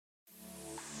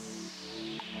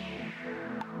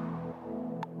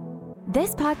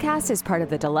This podcast is part of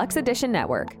the Deluxe Edition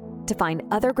Network. To find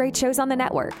other great shows on the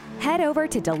network, head over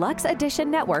to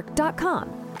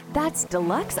deluxeeditionnetwork.com. That's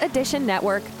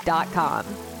deluxeeditionnetwork.com.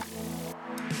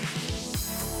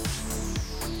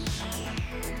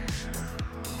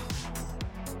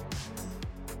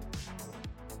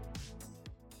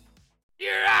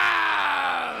 You're out!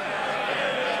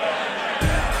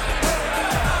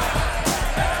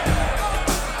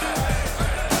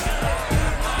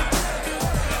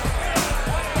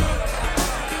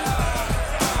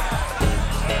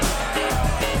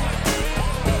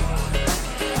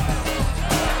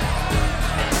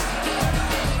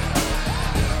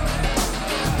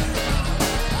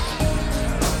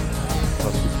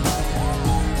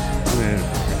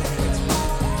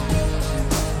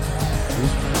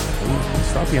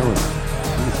 Stop yelling. Do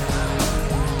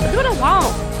what I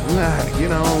want. You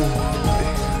know,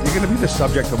 you're going to be the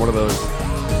subject of one of those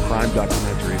crime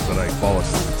documentaries that I fall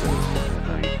asleep to at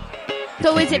night.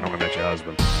 So is it? I'm going to your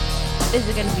husband. Is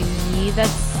it going to be me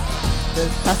that's the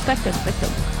suspect or the victim?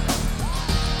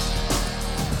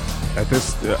 At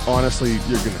this, honestly,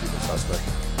 you're going to be the suspect.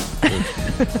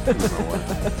 There's no way.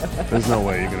 There's no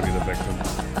way you're going to be the victim.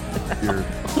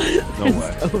 No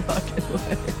way. No fucking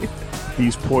way.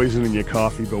 He's poisoning your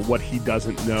coffee, but what he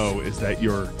doesn't know is that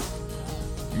you're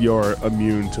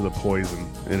immune to the poison,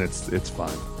 and it's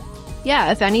fine. Yeah,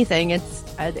 if anything, it's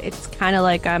kind of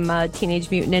like I'm a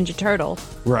Teenage Mutant Ninja Turtle.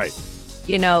 Right.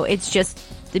 You know, it's just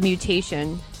the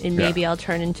mutation, and maybe I'll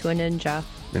turn into a ninja.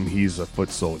 And he's a foot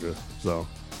soldier, so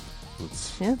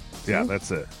it's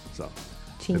that's it. So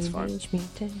it's fine. Teenage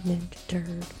Mutant Ninja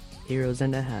Turtle, Heroes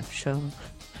and a Half Show.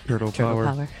 Turtle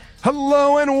power.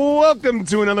 Hello and welcome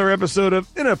to another episode of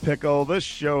In a Pickle, the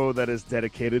show that is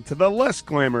dedicated to the less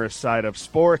glamorous side of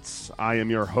sports. I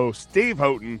am your host, Dave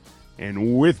Houghton,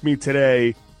 and with me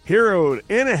today, hero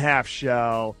and a half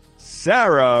shell,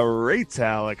 Sarah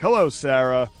Ratalic. Hello,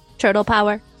 Sarah. Turtle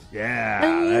power. Yeah,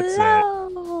 that's it.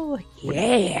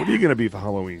 Yeah. What are you going to be for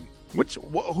Halloween?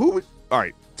 Who? All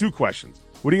right, two questions.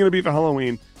 What are you going to be for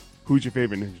Halloween? Who's your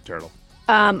favorite Ninja Turtle?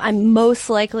 I'm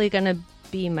most likely going to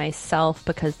be myself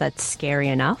because that's scary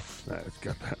enough. I've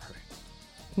got that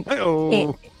right.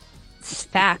 Hey-oh. It's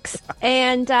facts.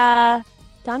 And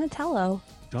Donatello.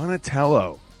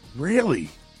 Donatello. Really?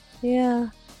 Yeah.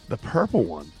 The purple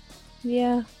one.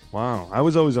 Yeah. Wow. I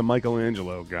was always a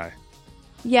Michelangelo guy.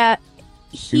 Yeah.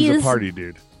 He was a party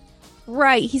dude.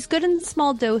 Right. He's good in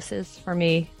small doses for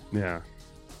me. Yeah.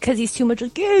 Because he's too much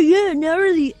like, yeah,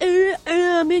 gnarly,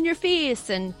 I'm in your face.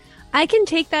 And I can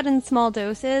take that in small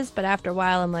doses, but after a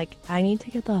while, I'm like, I need to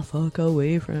get the fuck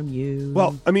away from you.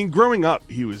 Well, I mean, growing up,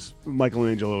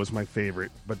 Michelangelo was my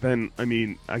favorite. But then, I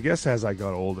mean, I guess as I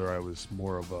got older, I was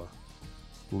more of a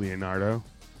Leonardo.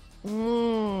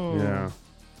 Yeah.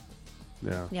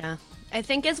 Yeah. I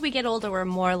think as we get older, we're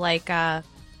more like,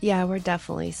 we're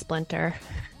definitely Splinter.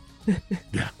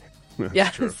 Yeah.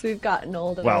 Yes, true. we've gotten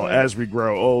older. Well, as we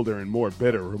grow older and more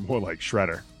bitter, we're more like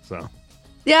Shredder. So.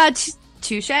 Yeah,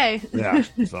 touche. Yeah,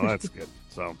 so that's good.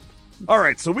 So, all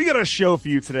right, so we got a show for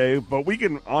you today, but we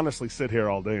can honestly sit here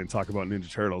all day and talk about Ninja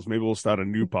Turtles. Maybe we'll start a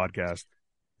new podcast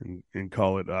and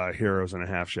call it Heroes and a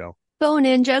Half Shell. Go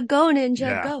Ninja, go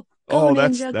Ninja, go. Go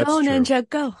Ninja, that's go true. Ninja,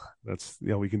 go.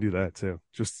 We can do that too.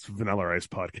 Just Vanilla Ice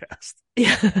podcast.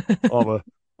 Yeah.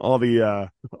 all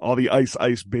the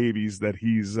Ice babies that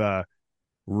he's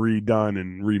redone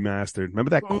and remastered.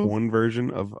 Remember that corn version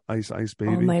of Ice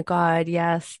Baby? Oh my God,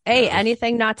 yes. Hey,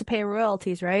 anything not to pay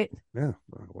royalties, right? Yeah,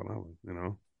 whatever.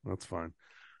 That's fine.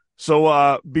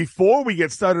 So before we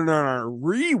get started on our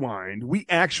rewind, we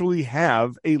actually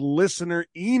have a listener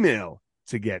email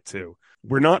to get to.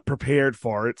 We're not prepared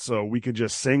for it, so we could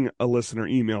just sing a listener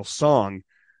email song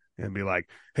and be like,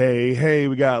 hey,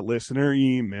 we got listener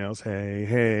emails.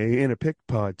 Hey, in a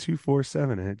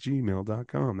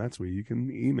pickpod247@gmail.com. That's where you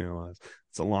can email us.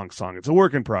 It's a long song. It's a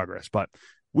work in progress, but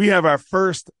we have our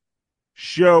first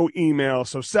show email.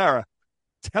 So, Sarah,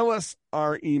 tell us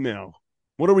our email.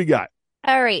 What do we got?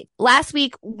 All right. Last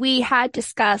week, we had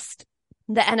discussed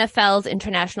the NFL's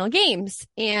international games,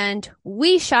 and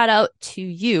we shout out to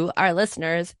you, our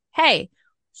listeners. Hey,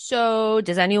 so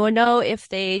does anyone know if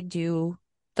they do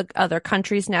the other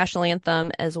country's national anthem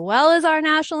as well as our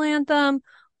national anthem,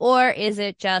 or is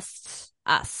it just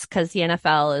us because the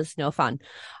NFL is no fun?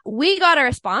 We got a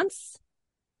response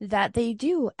that they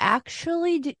do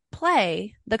actually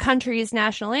play the country's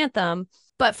national anthem,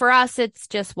 but for us it's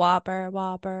just Whopper,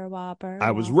 Whopper, Whopper.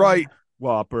 I was right.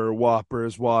 Whopper,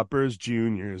 Whoppers, Whoppers,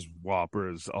 Juniors,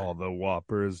 Whoppers, all the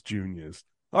Whoppers, Juniors.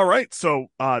 All right. So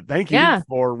thank you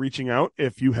for reaching out.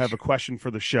 If you have a question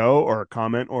for the show or a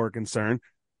comment or a concern,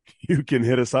 you can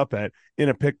hit us up at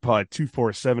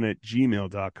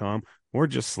inapickpod247@gmail.com or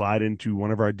just slide into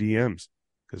one of our DMs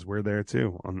because we're there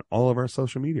too on all of our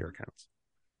social media accounts.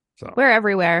 So We're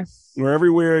everywhere. we're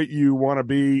everywhere you want to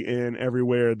be and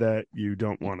everywhere that you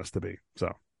don't want us to be.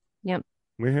 So Yep.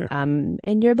 we're here.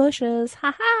 In your bushes.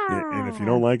 Ha And if you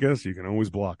don't like us, you can always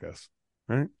block us.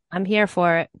 Right? I'm here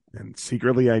for it. And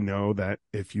secretly, I know that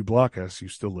if you block us, you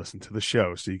still listen to the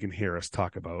show so you can hear us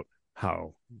talk about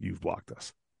how you've blocked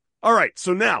us. All right.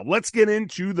 So now let's get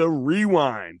into the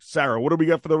rewind. Sarah, what do we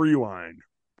got for the rewind?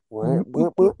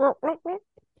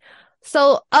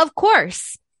 So, of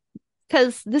course,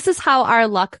 because this is how our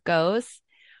luck goes.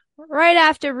 Right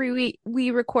after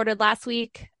we recorded last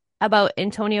week about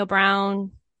Antonio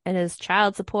Brown and his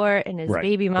child support and his Right,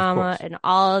 baby of mama course. and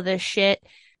all of this shit,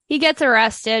 he gets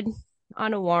arrested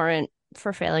on a warrant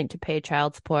for failing to pay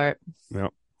child support.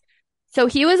 Yep. So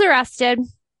he was arrested.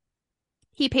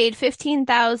 He paid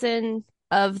 $15,000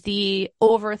 of the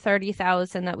over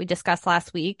 $30,000 that we discussed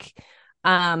last week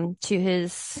to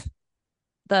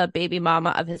the baby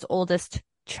mama of his oldest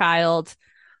child,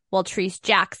 Waltrice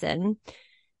Jackson.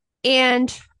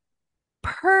 And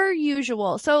per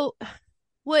usual, so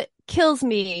what kills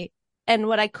me and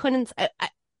what I couldn't,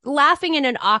 laughing in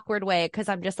an awkward way because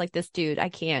I'm just like, this dude, I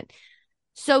can't.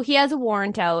 So he has a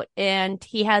warrant out and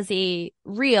he has a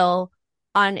reel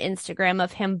on Instagram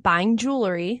of him buying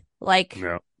jewelry, like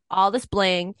all this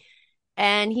bling.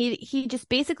 And he just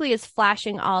basically is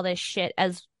flashing all this shit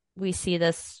as we see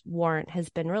this warrant has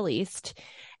been released.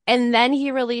 And then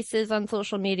he releases on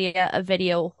social media a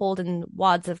video holding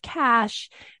wads of cash,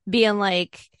 being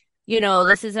like,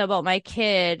 this isn't about my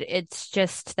kid. It's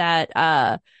just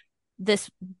that this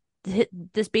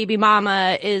baby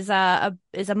mama is a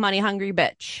money hungry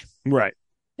bitch. Right.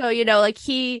 So, like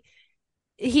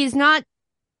he's not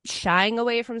shying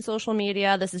away from social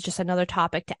media. This is just another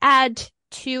topic to add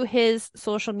to his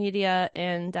social media.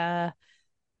 And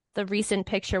the recent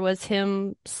picture was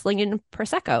him slinging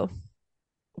Prosecco.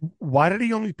 Why did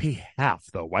he only pay half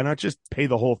though? Why not just pay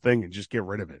the whole thing and just get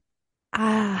rid of it?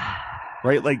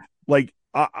 Right? Like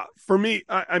for me,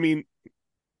 I mean,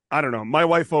 I don't know. My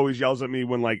wife always yells at me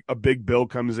when like a big bill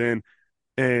comes in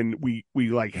and we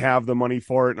like have the money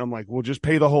for it. And I'm like, well, just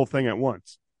pay the whole thing at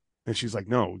once. And she's like,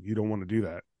 no, you don't want to do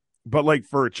that. But like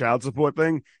for a child support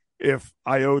thing, if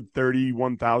I owed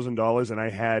 $31,000 and I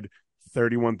had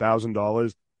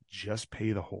 $31,000, just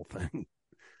pay the whole thing.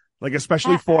 Like,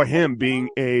 especially for him being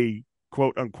a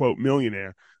quote unquote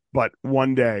millionaire. But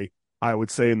one day, I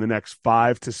would say in the next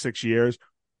 5 to 6 years,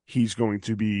 he's going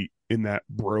to be in that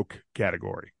broke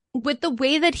category. With the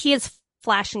way that he is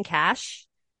flashing cash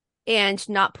and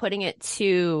not putting it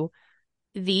to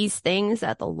these things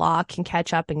that the law can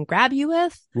catch up and grab you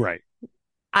with. Right.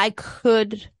 I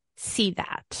could see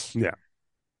that. Yeah.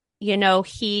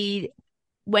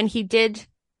 When he did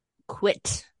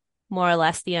quit more or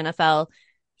less the NFL,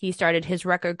 he started his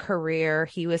record career.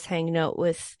 He was hanging out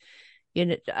with,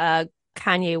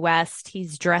 Kanye West.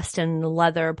 He's dressed in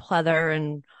leather, pleather,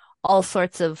 and all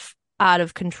sorts of out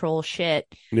of control shit.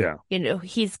 Yeah.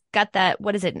 He's got that,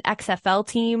 what is it, an XFL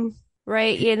team,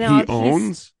 right? He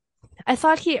owns? I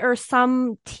thought or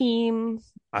some team.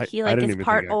 I didn't is even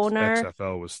part think owner.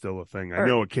 XFL was still a thing. I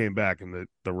know it came back and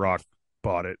the Rock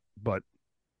bought it, but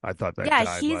I thought that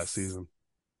died last season.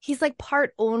 He's like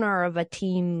part owner of a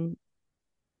team.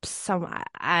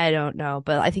 I don't know,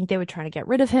 but I think they were trying to get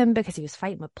rid of him because he was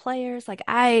fighting with players. Wow,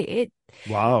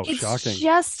 it's shocking.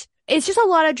 It's just a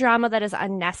lot of drama that is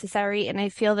unnecessary, and I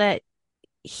feel that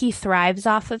he thrives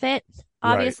off of it,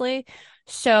 obviously. Right.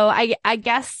 So I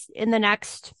guess in the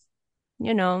next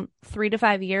 3 to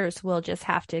 5 years, we'll just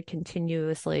have to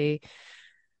continuously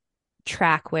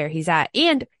track where he's at.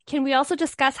 And can we also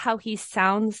discuss how he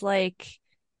sounds like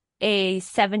a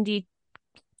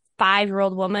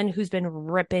 75-year-old woman who's been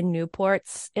ripping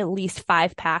Newports at least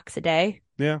 5 packs a day?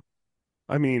 Yeah.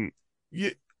 I mean,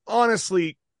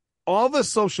 honestly, all the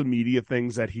social media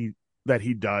things that he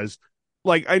does,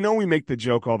 like, I know we make the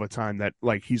joke all the time that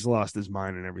like he's lost his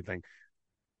mind and everything,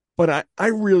 but I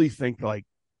really think like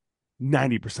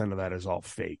 90% of that is all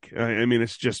fake. I mean,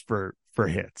 it's just for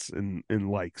hits and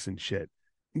likes and shit.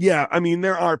 Yeah, I mean,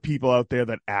 there are people out there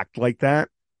that act like that,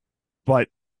 but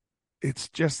it's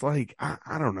just like,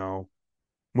 I don't know.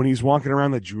 When he's walking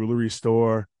around the jewelry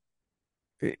store,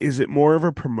 is it more of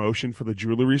a promotion for the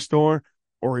jewelry store,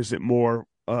 or is it more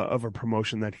of a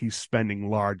promotion that he's spending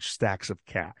large stacks of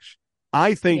cash?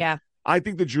 I think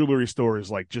the jewelry store is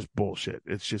like just bullshit.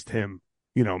 It's just him.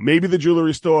 Maybe the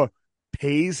jewelry store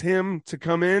pays him to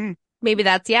come in. Maybe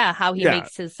that's how he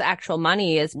makes his actual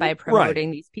money is by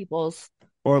promoting these people's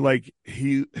or like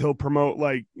he'll promote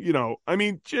like, I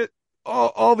mean,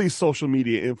 all these social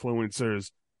media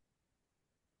influencers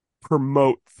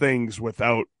promote things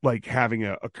without like having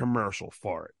a commercial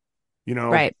for it.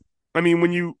 Right. I mean,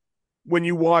 when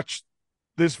you watch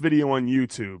this video on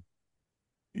YouTube,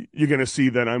 you're going to see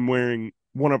that I'm wearing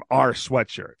one of our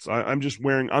sweatshirts.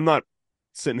 I'm not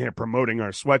sitting here promoting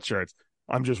our sweatshirts.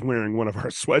 I'm just wearing one of our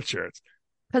sweatshirts.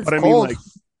 Because But it's I mean, cold. like,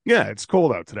 yeah, it's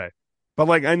cold out today. But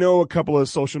like, I know a couple of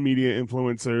social media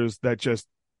influencers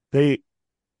that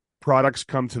products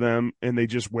come to them and they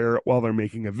just wear it while they're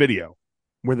making a video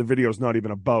where the video is not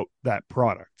even about that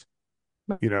product,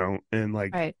 and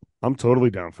like, Right. I'm totally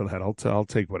down for that. I'll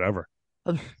take whatever,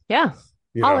 Yeah.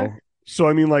 you Holler. know? So,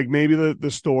 I mean, like maybe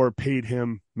the store paid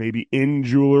him maybe in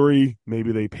jewelry.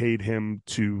 Maybe they paid him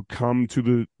to come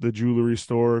to the jewelry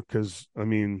store. Cause I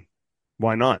mean,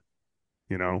 why not?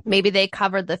 Maybe they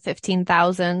covered the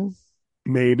 15,000.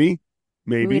 Maybe,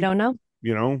 We don't know.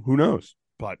 who knows?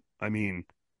 But I mean,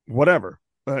 whatever.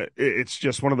 It's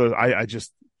just one of those.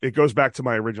 It goes back to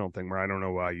my original thing where I don't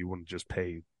know why you wouldn't just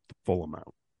pay the full amount.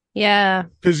 Yeah.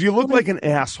 Because you look like an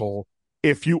asshole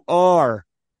if you are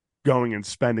going and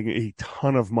spending a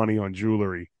ton of money on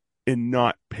jewelry and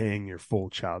not paying your full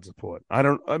child support. I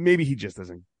don't. Maybe he just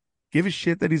doesn't give a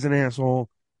shit that he's an asshole,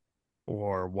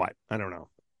 or what? I don't know.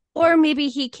 Or maybe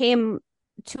he came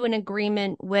to an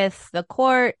agreement with the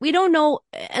court. We don't know.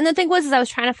 And the thing was, I was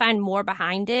trying to find more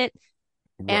behind it.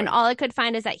 And Right. all I could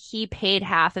find is that he paid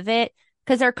half of it,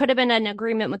 because there could have been an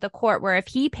agreement with the court where if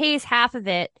he pays half of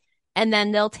it and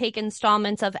then they'll take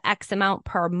installments of X amount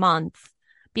per month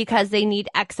because they need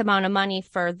X amount of money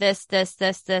for this.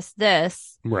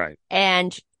 Right.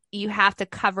 And you have to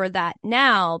cover that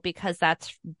now because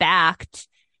that's backed.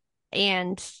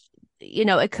 And,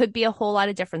 it could be a whole lot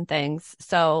of different things.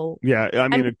 So, Yeah, I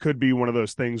mean, it could be one of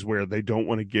those things where they don't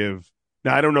want to give.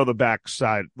 Now, I don't know the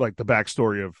backside, like the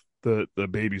backstory of the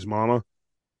baby's mama,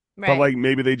 but right. like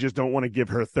maybe they just don't want to give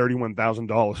her $31,000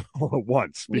 all at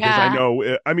once because I Yeah.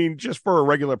 know. I mean, just for a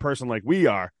regular person like we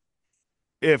are,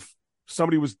 if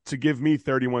somebody was to give me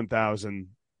 31,000,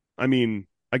 I mean,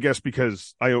 I guess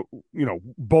because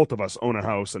both of us own a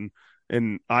house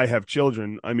and I have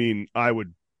children. I mean, I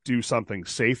would do something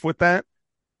safe with that,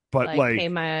 but Like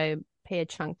like pay a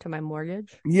chunk to my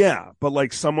mortgage. yeah, but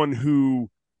like someone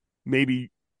who maybe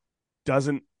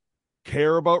doesn't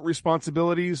care about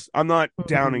responsibilities. I'm not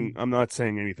downing. I'm not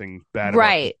saying anything bad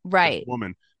about this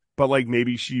woman, but like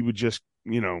maybe she would just,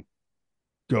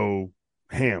 go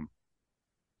ham.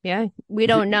 Yeah, we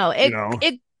don't know.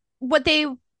 What they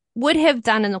would have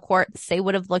done in the courts, they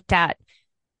would have looked at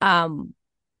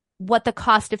what the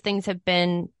cost of things have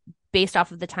been based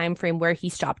off of the time frame where he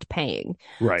stopped paying.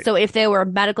 Right. So if there were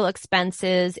medical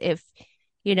expenses, if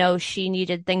she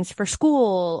needed things for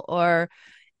school or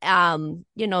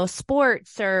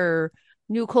sports or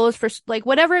new clothes for like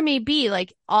whatever it may be,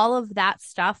 like all of that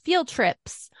stuff, field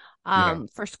trips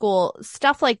for school,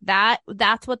 stuff like that,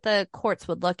 that's what the courts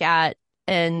would look at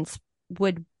and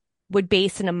would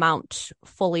base an amount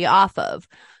fully off of.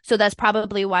 So that's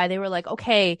probably why they were like,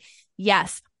 okay,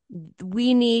 yes,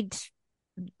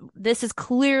 this is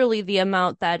clearly the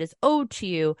amount that is owed to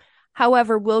you.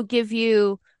 However, we'll give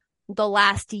you the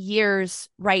last years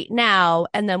right now,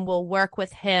 and then we'll work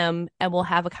with him and we'll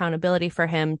have accountability for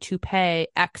him to pay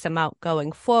X amount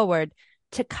going forward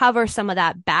to cover some of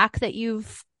that back that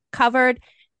you've covered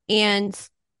and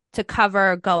to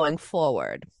cover going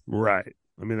forward. Right.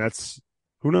 I mean,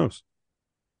 who knows?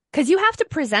 Because you have to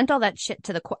present all that shit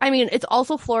to the court. I mean, it's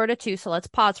also Florida too, so let's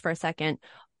pause for a second.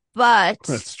 But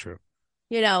that's true.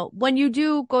 When you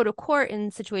do go to court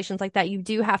in situations like that, you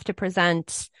do have to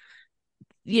present,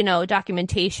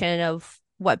 documentation of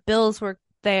what bills were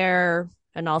there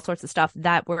and all sorts of stuff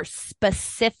that were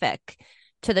specific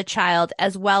to the child,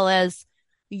 as well as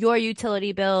your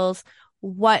utility bills,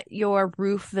 what your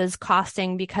roof is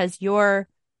costing, because you're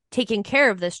taking care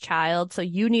of this child. So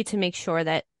you need to make sure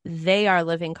that they are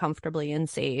living comfortably and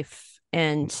safe.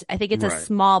 And I think it's a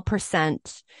small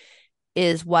percent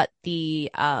is what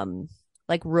the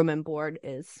like room and board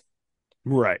is.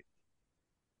 Right.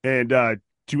 And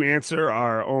to answer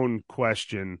our own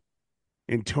question,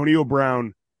 Antonio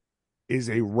Brown is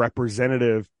a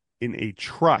representative in a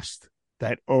trust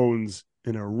that owns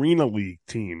an Arena League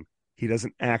team. He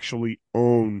doesn't actually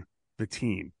own the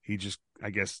team. He just, I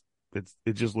guess,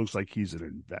 it just looks like he's an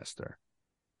investor.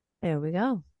 There we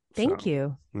go. Thank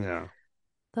you. Yeah.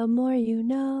 The more you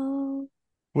know.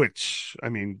 Which, I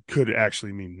mean, could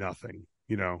actually mean nothing,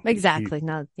 Exactly.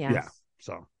 Yeah.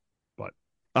 So, but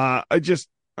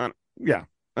yeah.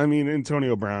 I mean,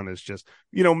 Antonio Brown is just,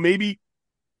 maybe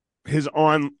his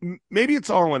on maybe it's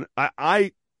all in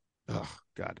I oh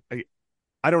God.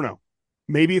 I don't know.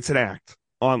 Maybe it's an act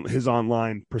on his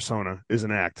online persona is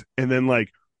an act. And then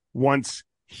like once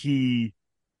he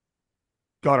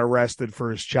got arrested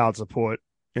for his child support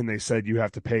and they said you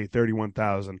have to pay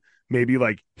 31,000, maybe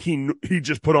like he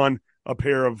just put on a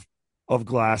pair of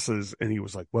glasses and he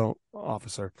was like, "Well,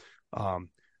 officer,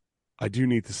 I do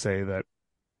need to say that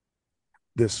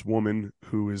this woman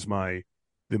who is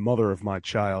the mother of my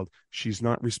child, she's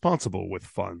not responsible with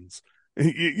funds."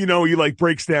 He like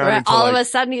breaks down Right, into all like, of a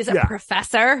sudden he's a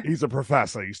professor. He's a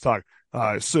professor. He's talking.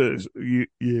 So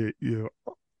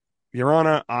Your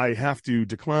Honor, I have to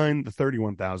decline the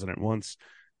 31,000 at once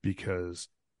because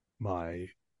my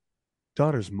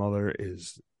daughter's mother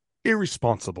is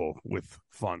irresponsible with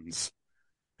funds.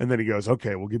 And then he goes,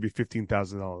 "Okay, we'll give you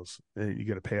 $15,000 and you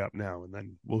got to pay up now. And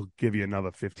then we'll give you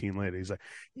another 15 later." He's like,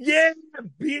 "Yeah,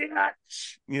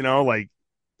 bitch." Like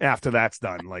after that's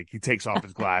done, like he takes off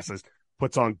his glasses,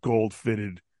 puts on gold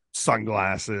fitted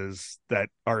sunglasses that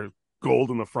are gold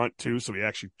in the front too. So he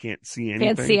actually can't see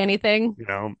anything. Can't see anything.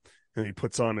 And he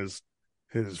puts on his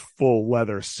full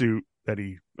leather suit that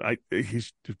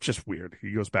he's just weird.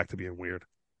 He goes back to being weird.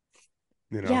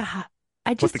 Yeah.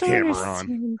 I just put the don't camera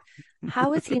understand.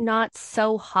 How is he not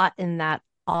so hot in that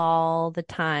all the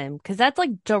time? Because that's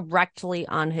like directly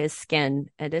on his skin,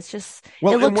 and it's just it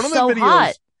looks so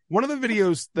hot. One of the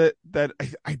videos that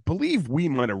I believe we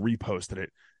might have reposted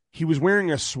it. He was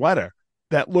wearing a sweater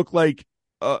that looked like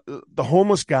the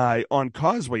homeless guy on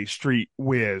Causeway Street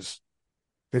wears.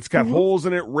 It's got holes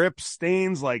in it, rips,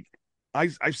 stains. Like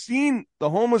I've seen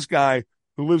the homeless guy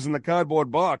who lives in the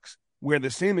cardboard box wear the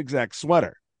same exact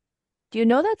sweater. Do you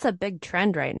know that's a big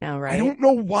trend right now, right? I don't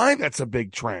know why that's a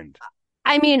big trend.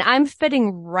 I mean, I'm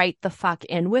fitting right the fuck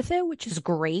in with it, which is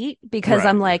great because Right.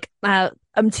 I'm like,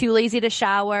 I'm too lazy to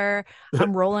shower.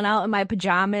 I'm rolling out in my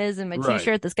pajamas and my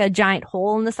t-shirt that's got a giant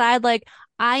hole in the side. Like,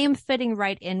 I am fitting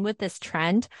right in with this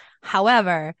trend.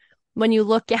 However, when you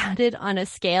look at it on a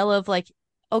scale of like,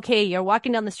 okay, you're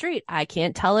walking down the street, I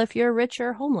can't tell if you're rich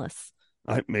or homeless.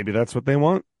 Maybe that's what they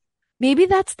want. Maybe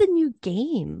that's the new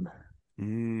game.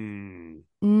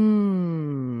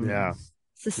 Yeah.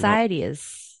 Society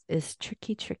is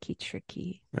tricky.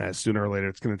 Sooner or later,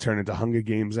 it's going to turn into Hunger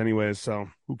Games anyways, so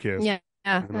who cares? Yeah,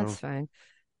 that's fine.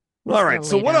 All right,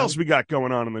 so what else we got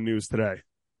going on in the news today?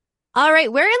 All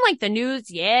right, we're in like the news.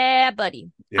 Yeah,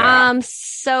 buddy. Yeah.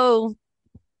 So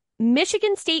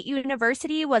Michigan State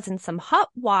University was in some hot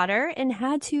water and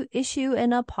had to issue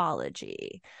an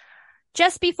apology.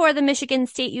 Just before the Michigan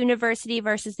State University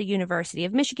versus the University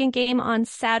of Michigan game on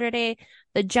Saturday,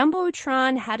 the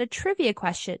Jumbotron had a trivia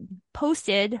question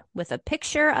posted with a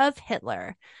picture of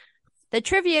Hitler. The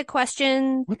trivia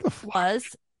question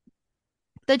was,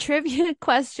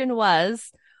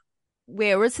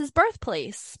 where was his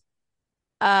birthplace?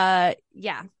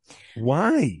 Yeah.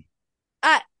 Why?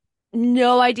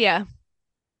 No idea.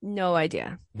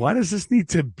 Why does this need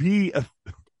to be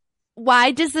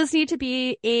Why does this need to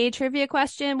be a trivia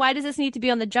question? Why does this need to be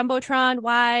on the Jumbotron?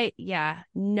 Why? Yeah,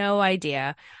 no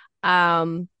idea.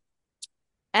 MSU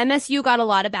got a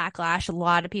lot of backlash. A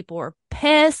lot of people were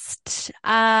pissed,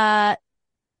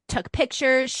 took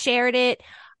pictures, shared it,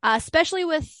 especially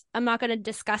with, I'm not going to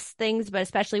discuss things, but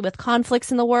especially with conflicts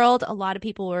in the world, a lot of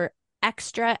people were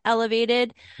extra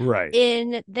elevated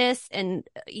in this. And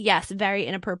yes, very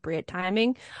inappropriate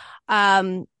timing.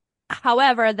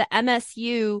 However, the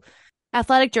MSU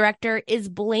athletic director is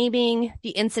blaming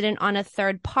the incident on a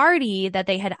third party that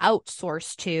they had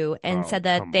outsourced to and said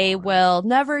that they will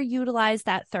never utilize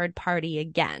that third party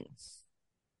again.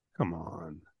 Come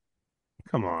on.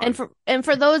 And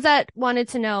for those that wanted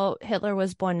to know, Hitler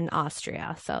was born in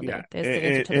Austria. So yeah. there's the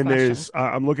answer to the question.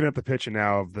 I'm looking at the picture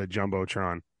now of the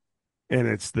Jumbotron, and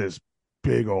it's this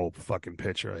big old fucking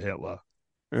picture of Hitler.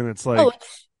 And it's like,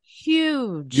 it's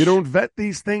huge. You don't vet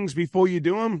these things before you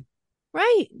do them.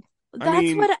 Right.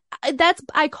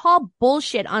 I call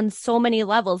bullshit on so many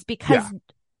levels because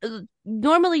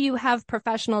normally you have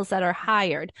professionals that are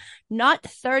hired, not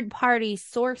third-party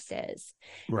sources.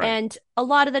 Right. And a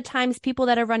lot of the times people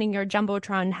that are running your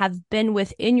Jumbotron have been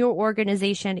within your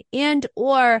organization and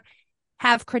or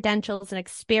have credentials and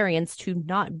experience to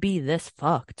not be this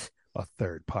fucked. A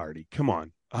third party. Come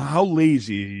on. How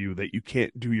lazy are you that you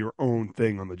can't do your own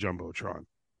thing on the Jumbotron?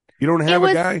 You don't have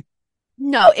a guy?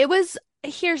 No,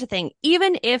 here's the thing.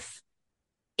 Even if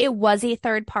it was a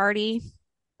third party,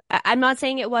 I'm not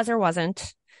saying it was or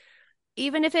wasn't.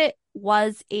 Even if it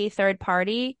was a third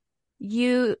party,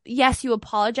 you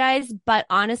apologize, but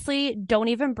honestly, don't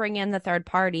even bring in the third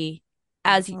party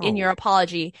in your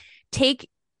apology. Take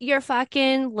your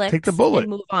fucking licks Take the bullet. and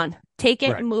move on. Take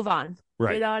it Right. and move on.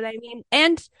 Right. You know what I mean?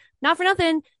 And not for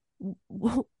nothing,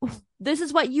 this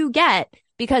is what you get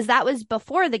because that was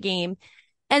before the game.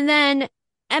 And then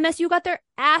MSU got their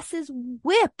asses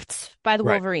whipped by the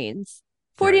Right. Wolverines.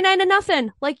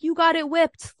 49-0. Like, you got it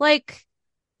whipped. Like,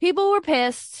 people were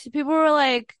pissed. People were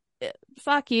like,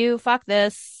 fuck you, fuck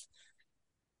this.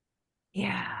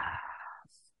 Yeah.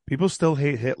 People still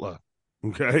hate Hitler.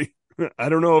 Okay. I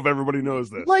don't know if everybody knows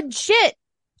this. Legit.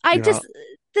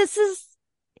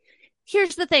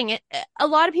 Here's the thing. A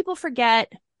lot of people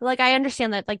forget, like, I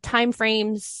understand that, like, time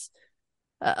frames,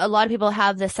 a lot of people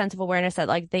have this sense of awareness that,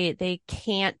 like, they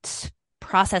can't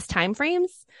process time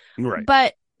frames. Right.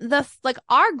 But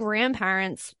our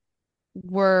grandparents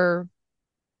were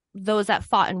those that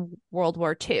fought in World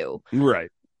War II. Right.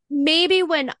 Maybe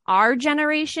when our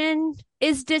generation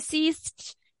is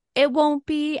deceased, it won't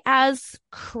be as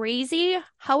crazy.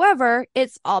 However,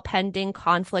 it's all pending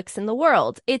conflicts in the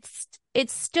world. It's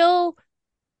still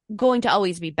going to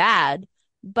always be bad,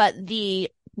 but the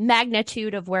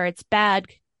magnitude of where it's bad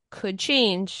could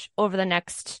change over the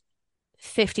next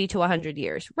 50 to 100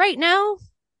 years. Right now,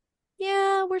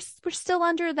 yeah, we're still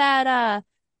under that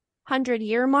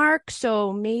 100-year mark,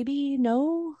 so maybe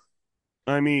no.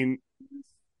 I mean,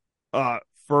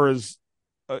 for as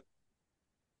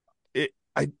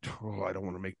I don't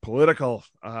want to make political.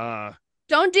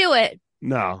 Don't do it.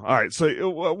 No. All right. So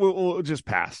we'll just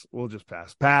pass. We'll just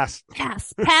pass. Pass.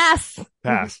 Pass.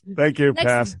 Pass. Thank you. Next.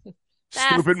 Pass.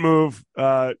 Stupid move.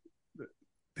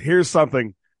 Here's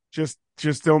something. Just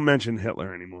don't mention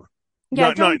Hitler anymore.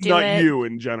 Yeah, not it. you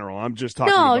in general. I'm just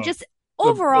talking No, about just the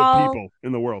overall people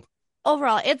in the world.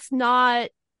 Overall, it's not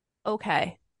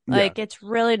okay. Like, it's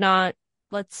really not.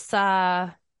 Let's yeah.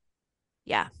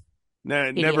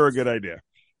 Never a good idea.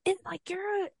 And like,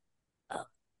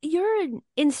 you're an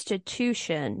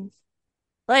institution.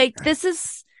 Like, this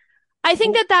is, I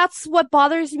think that's what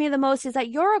bothers me the most is that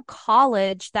you're a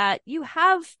college, that you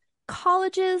have,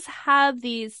 colleges have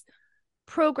these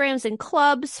programs and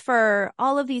clubs for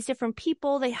all of these different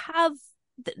people. They have,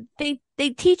 they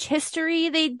teach history.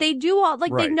 They do all,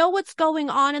 like, Right. They know what's going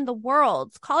on in the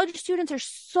world. College students are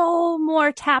so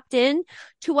more tapped in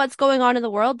to what's going on in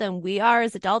the world than we are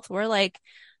as adults. We're like,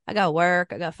 I got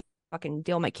work. I got to fucking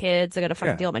deal with my kids. I got to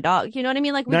fucking deal with my dog. You know what I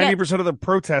mean? Like, 90% of the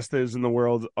protesters in the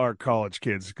world are college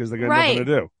kids because they got nothing to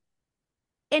do.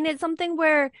 And it's something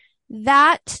where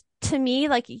that, to me,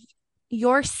 like,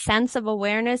 your sense of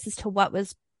awareness as to what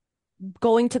was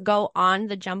going to go on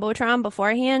the Jumbotron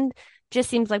beforehand just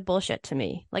seems like bullshit to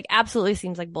me. Like, absolutely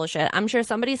seems like bullshit. I'm sure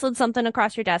somebody slid something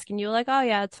across your desk and you were like, oh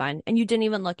yeah, it's fine. And you didn't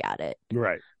even look at it.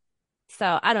 Right.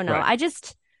 So I don't know.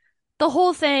 Right. The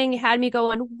whole thing had me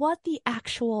going, what the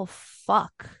actual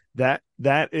fuck? That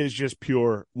is just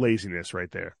pure laziness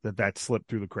right there. That slipped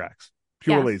through the cracks.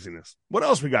 Pure laziness. What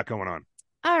else we got going on?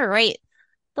 All right.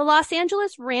 The Los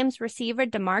Angeles Rams receiver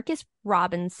DeMarcus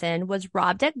Robinson was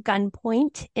robbed at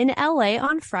gunpoint in LA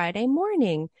on Friday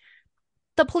morning.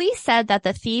 The police said that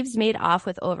the thieves made off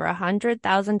with over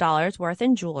 $100,000 worth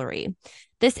in jewelry.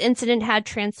 This incident had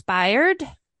transpired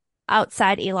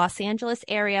outside a Los Angeles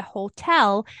area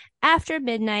hotel after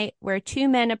midnight, where two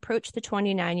men approached the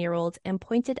 29-year-old and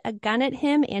pointed a gun at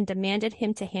him and demanded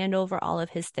him to hand over all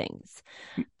of his things.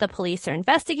 The police are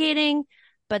investigating,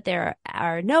 but there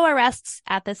are no arrests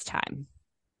at this time.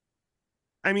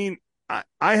 I mean,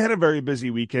 I had a very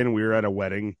busy weekend. We were at a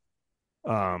wedding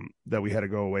that we had to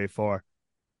go away for.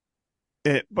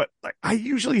 But like, I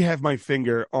usually have my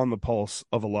finger on the pulse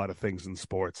of a lot of things in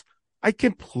sports. I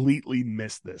completely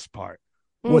missed this part.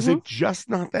 Was it just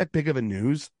not that big of a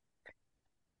news?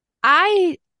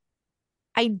 I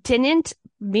didn't,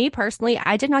 me personally,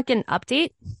 I did not get an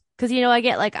update because, I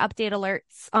get like update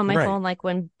alerts on my phone, like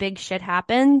when big shit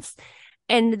happens.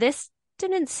 And this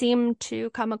didn't seem to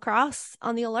come across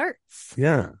on the alerts.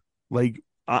 Yeah. Like,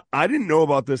 I didn't know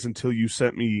about this until you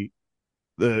sent me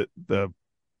the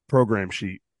program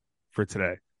sheet for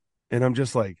today. And I'm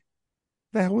just like,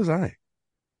 the hell was I?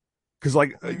 Because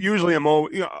like usually I'm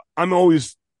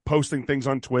always posting things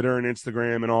on Twitter and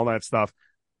Instagram and all that stuff,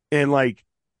 and like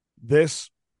this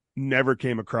never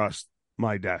came across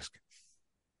my desk.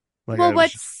 Like, well, I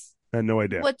had no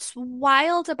idea. What's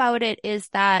wild about it is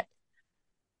that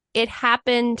it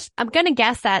happened. I'm gonna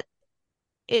guess that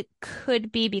it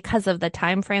could be because of the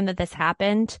time frame that this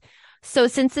happened. So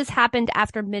since this happened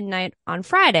after midnight on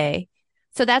Friday,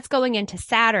 so that's going into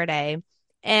Saturday,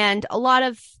 and a lot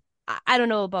of, I don't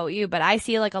know about you, but I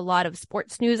see like a lot of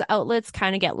sports news outlets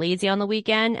kind of get lazy on the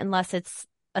weekend unless it's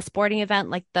a sporting event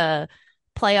like the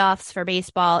playoffs for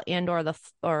baseball and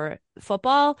or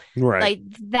football. Right. Like,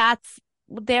 that's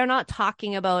they're not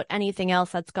talking about anything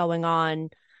else that's going on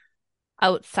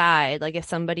outside. Like if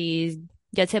somebody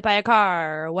gets hit by a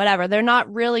car or whatever, they're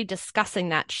not really discussing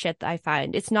that shit, I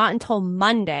find. It's not until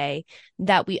Monday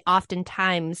that we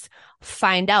oftentimes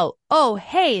find out, oh,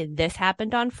 hey, this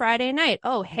happened on Friday night.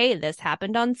 Oh, hey, this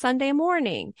happened on Sunday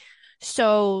morning.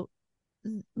 So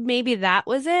maybe that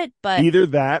was it, but either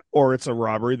that or it's a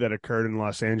robbery that occurred in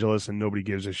Los Angeles and nobody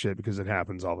gives a shit because it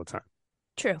happens all the time.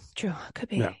 True. Could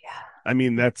be. Yeah. Yeah. I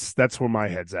mean, that's where my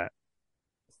head's at.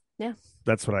 Yeah.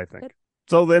 That's what I think. Good.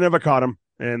 So they never caught him,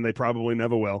 and they probably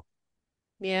never will.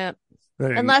 Yeah.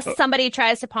 And, unless somebody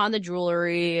tries to pawn the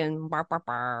jewelry and bar, bar,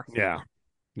 bar. Yeah.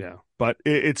 But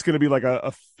it's going to be like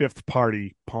a fifth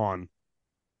party pawn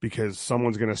because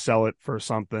someone's going to sell it for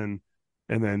something,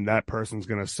 and then that person's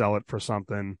going to sell it for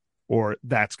something, or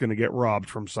that's going to get robbed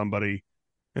from somebody.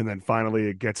 And then finally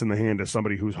it gets in the hand of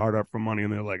somebody who's hard up for money,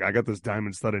 and they're like, I got this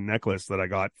diamond studded necklace that I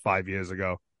got 5 years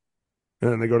ago.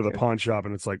 And then they go to the pawn shop,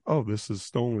 and it's like, oh, this is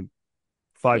stolen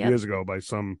 5 years ago by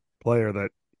some player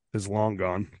that is long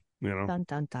gone, you know? Dun,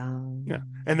 dun, dun. Yeah.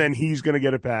 And then he's going to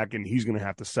get it back, and he's going to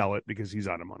have to sell it because he's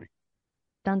out of money.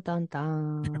 Dun, dun,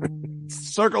 dun.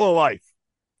 Circle of life.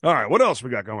 All right. What else we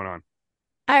got going on?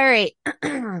 All right.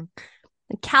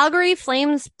 Calgary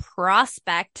Flames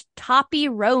prospect Toppy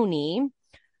Roney,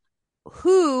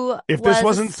 who if this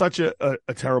wasn't such a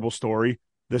terrible story,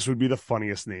 this would be the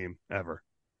funniest name ever.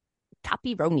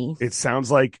 Toppy Roney. It sounds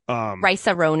like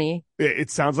Rice-a-roni. It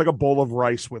sounds like a bowl of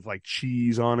rice with like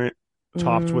cheese on it,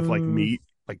 topped with like meat.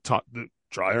 Like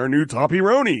try our new Toppy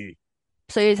Roney.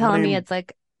 So you're telling me it's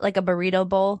like a burrito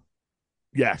bowl?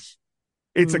 Yes,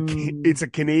 it's a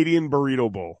Canadian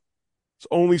burrito bowl. It's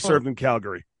only served in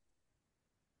Calgary.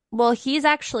 Well, he's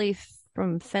actually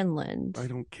from Finland. I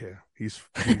don't care. He's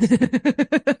all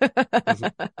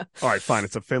right, fine.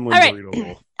 It's a Finland burrito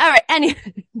bowl. All right.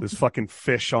 There's fucking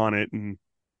fish on it, and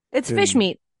it's fish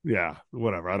meat. Yeah,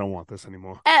 whatever. I don't want this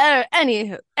anymore.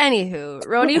 Anywho,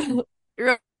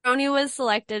 Roney was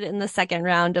selected in the second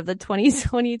round of the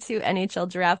 2022 NHL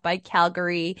draft by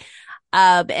Calgary,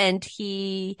 and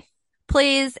he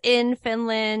plays in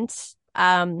Finland,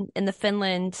 in the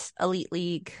Finland Elite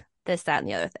League. This, that, and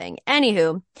the other thing.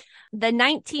 Anywho, the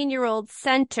 19-year-old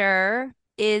center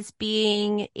is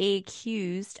being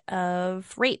accused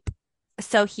of rape.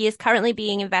 So he is currently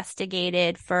being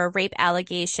investigated for rape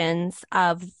allegations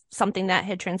of something that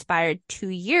had transpired 2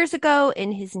 years ago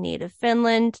in his native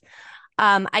Finland.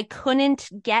 I couldn't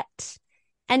get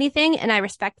anything, and I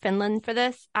respect Finland for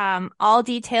this. All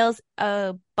details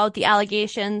about the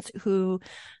allegations, who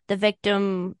the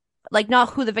victim, like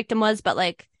not who the victim was, but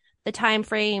like the time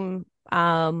frame,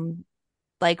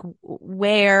 like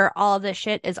where all of this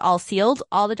shit is all sealed.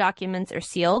 All the documents are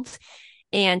sealed,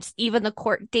 and even the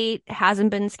court date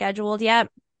hasn't been scheduled yet.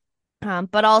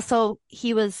 But also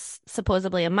he was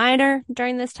supposedly a minor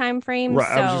during this time frame. Right.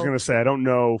 So... I was just going to say, I don't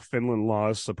know Finland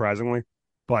laws, surprisingly,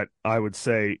 but I would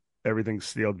say everything's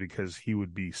sealed because he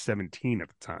would be 17 at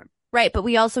the time. Right, but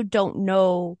we also don't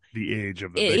know the age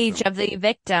of the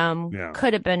victim. Yeah.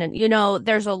 Could have been,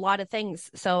 there's a lot of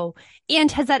things. So, and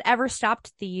has that ever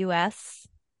stopped the U.S.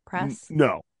 press?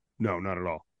 No, not at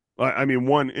all. I mean,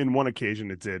 one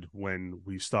occasion it did when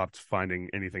we stopped finding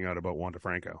anything out about Wanda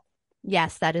Franco.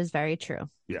 Yes, that is very true.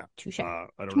 Yeah. Touche. I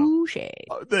don't know. Touche.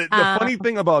 The funny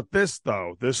thing about this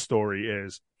story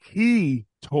is he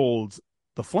told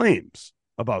the Flames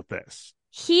about this.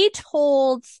 He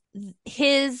told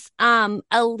his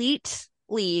elite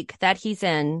league that he's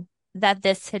in that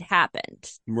this had happened,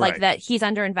 right. Like that he's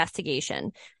under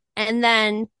investigation. And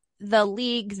then the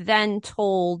league then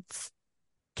told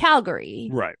Calgary.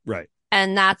 Right.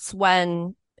 And that's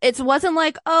when it wasn't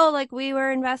like, oh, like we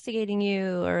were investigating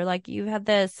you, or like you had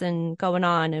this and going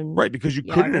on. And right, because you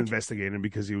couldn't investigate him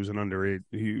because he was an underage.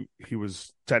 He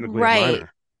was technically a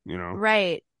minor,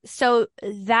 Right. So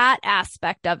that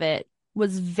aspect of it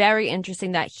was very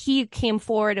interesting, that he came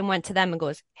forward and went to them and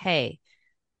goes, hey,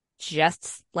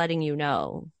 just letting you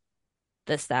know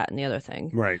this, that, and the other thing.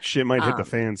 Right. Shit might hit the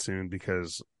fan soon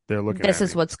because they're looking this at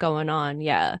is what's going on.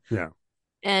 Yeah. Yeah.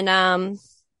 And,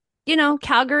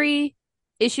 Calgary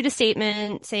issued a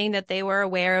statement saying that they were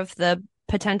aware of the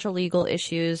potential legal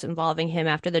issues involving him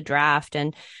after the draft.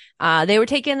 And they were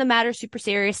taking the matter super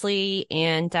seriously,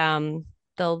 and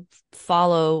they'll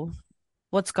follow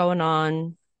what's going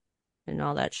on and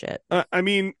all that shit. I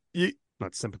mean,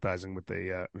 not sympathizing with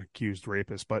the accused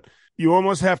rapist, but you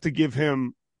almost have to give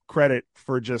him credit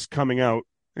for just coming out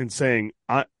and saying,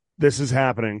 this is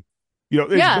happening.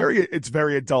 It's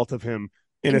very adult of him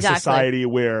in a society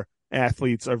where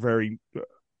athletes are very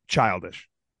childish.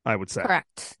 I would say.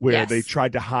 Correct. Where Yes. they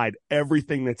tried to hide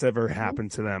everything that's ever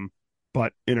happened to them,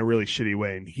 but in a really shitty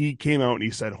way. And he came out and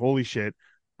he said, holy shit,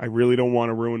 I really don't want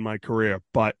to ruin my career,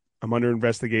 but I'm under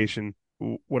investigation.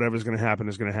 Whatever's going to happen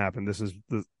is going to happen. This is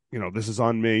this is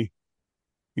on me.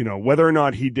 Whether or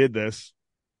not he did this,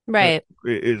 right,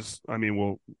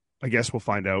 I guess we'll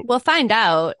find out. We'll find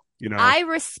out. You know, I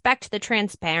respect the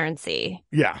transparency.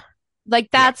 Yeah. Like,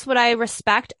 that's what I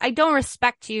respect. I don't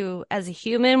respect you as a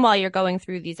human while you're going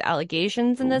through these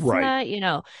allegations and this and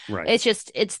that, Right.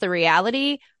 It's the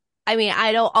reality. I mean,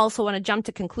 I don't also want to jump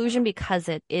to conclusion because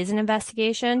it is an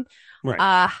investigation.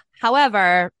 Right.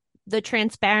 However, the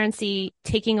transparency,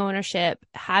 taking ownership,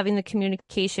 having the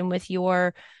communication with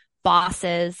your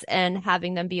bosses and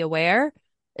having them be aware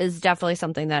is definitely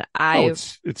something that I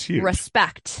it's huge.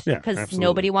 Respect, because absolutely.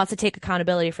 nobody wants to take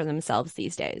accountability for themselves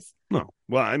these days. No.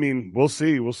 Well, I mean, we'll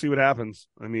see what happens.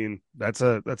 I mean, that's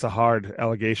a hard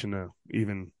allegation to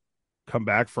even come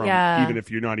back from, even if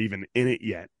you're not even in it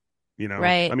yet,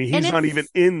 Right. I mean, he's not even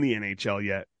in the NHL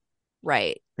yet.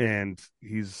 Right. And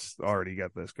he's already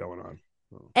got this going on.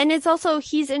 So. And it's also,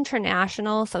 he's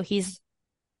international, so he's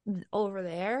over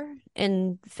there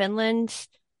in Finland.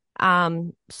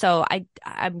 So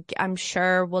I'm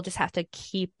sure we'll just have to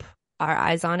keep our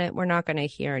eyes on it. We're not going to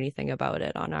hear anything about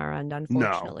it on our end,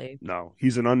 unfortunately. No,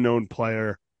 he's an unknown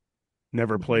player,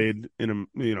 never played in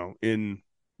in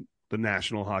the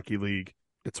National Hockey League.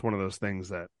 It's one of those things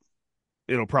that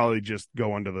it'll probably just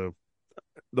go under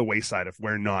the wayside if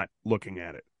we're not looking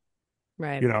at it.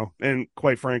 Right. And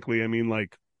quite frankly, I mean,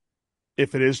 like,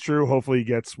 if it is true, hopefully he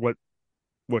gets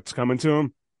what's coming to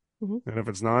him. Mm-hmm. And if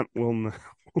it's not, we'll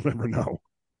never know.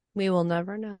 We will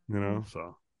never know.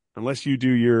 So unless you do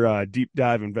your deep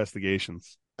dive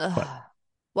investigations.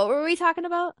 What were we talking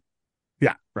about?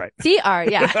 Yeah, right. CR,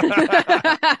 yeah.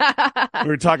 We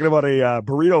were talking about a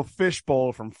burrito fish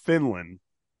bowl from Finland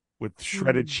with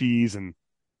shredded cheese and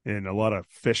a lot of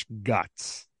fish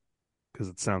guts, because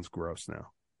it sounds gross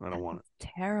now. I don't want it.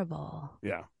 Terrible.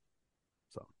 Yeah.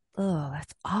 So. Oh,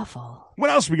 that's awful.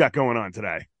 What else we got going on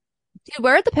today? Dude,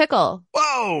 we're at the Pickle.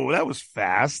 Whoa, that was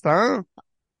fast, huh?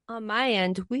 On my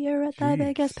end, we are at the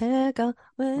biggest pickle.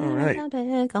 We're at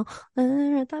the pickle.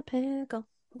 We're at the pickle.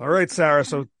 All right, Sarah.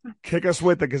 So kick us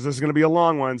with it, because this is going to be a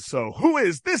long one. So who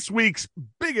is this week's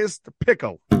biggest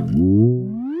pickle?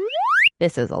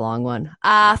 This is a long one.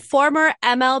 Former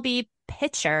MLB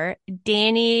pitcher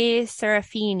Danny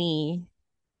Serafini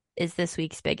is this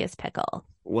week's biggest pickle.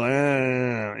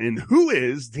 Wow. And who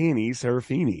is Danny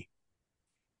Serafini?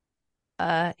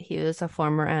 He was a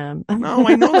former No,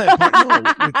 I know that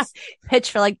part. No,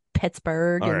 pitch for like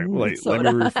Pittsburgh. All right, wait, let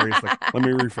me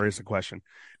rephrase the question.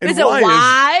 And is it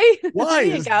why? Why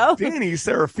is Danny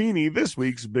Serafini this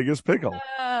week's biggest pickle?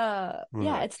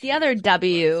 Yeah, it's the other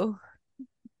W.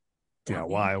 Yeah,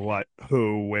 why, what,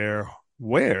 who,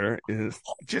 where is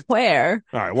just where?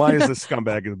 All right, why is this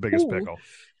scumbag the biggest pickle?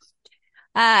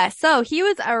 So he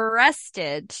was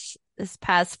arrested this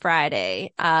past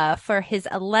Friday for his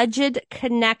alleged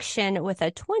connection with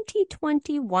a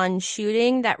 2021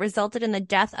 shooting that resulted in the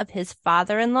death of his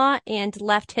father-in-law and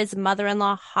left his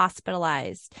mother-in-law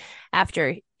hospitalized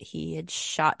after he had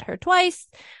shot her twice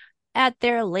at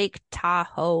their Lake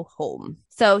Tahoe home.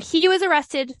 So he was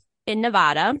arrested in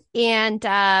Nevada,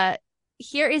 and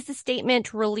here is the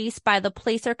statement released by the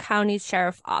Placer County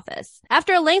Sheriff's Office.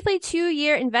 After a lengthy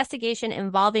 2-year investigation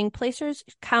involving Placer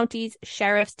County's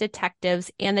sheriff's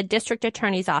detectives and the district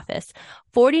attorney's office,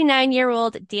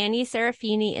 49-year-old Danny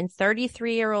Serafini and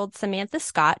 33-year-old Samantha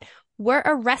Scott were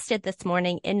arrested this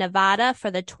morning in Nevada for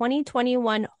the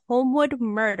 2021 Homewood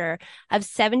murder of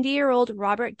 70-year-old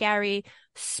Robert Gary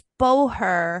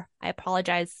Spoher. I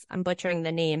apologize, I'm butchering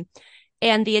the name.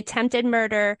 And the attempted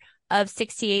murder of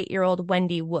 68-year-old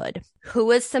Wendy Wood. Who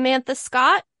is Samantha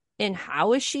Scott and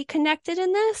how is she connected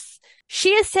in this? She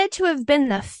is said to have been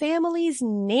the family's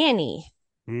nanny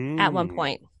at one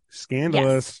point.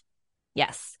 Scandalous.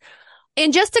 Yes.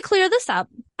 And just to clear this up,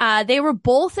 they were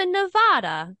both in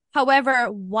Nevada. However,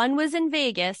 one was in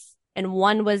Vegas and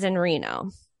one was in Reno.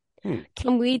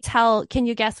 Can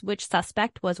you guess which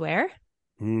suspect was where?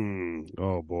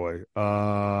 Oh boy.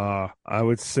 I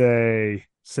would say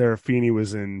Serafini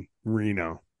was in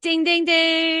Reno. Ding, ding,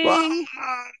 ding.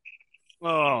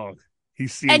 Oh, he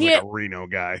seems like a Reno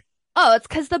guy. Oh, it's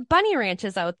because the bunny ranch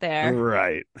is out there.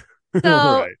 Right. So,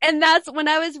 right. And that's when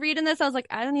I was reading this, I was like,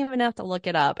 I don't even have to look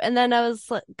it up. And then I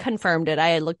was confirmed it. I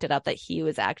had looked it up that he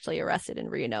was actually arrested in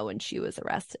Reno and she was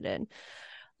arrested in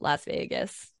Las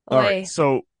Vegas. All right.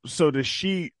 So does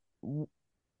she,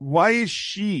 why is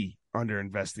she under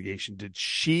investigation? Did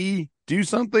she do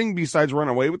something besides run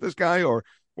away with this guy, or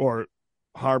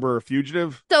harbor a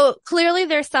fugitive? So clearly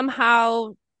there's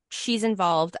somehow she's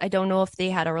involved. I don't know if they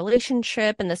had a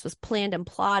relationship and this was planned and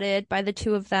plotted by the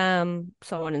two of them,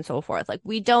 so on and so forth. Like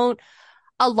we don't,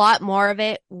 a lot more of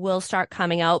it will start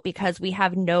coming out because we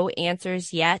have no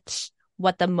answers yet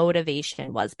what the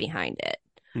motivation was behind it.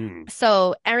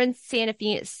 So Erin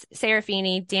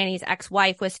Serafini, Danny's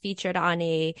ex-wife, was featured on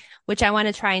which I want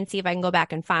to try and see if I can go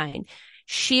back and find.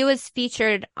 She was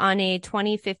featured on a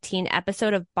 2015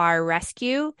 episode of Bar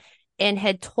Rescue and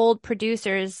had told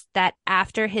producers that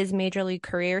after his major league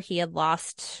career, he had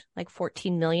lost like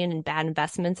 14 million in bad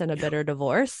investments and a bitter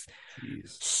divorce.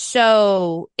 Jeez.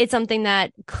 So it's something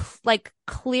that like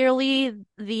clearly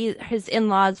his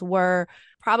in-laws were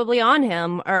probably on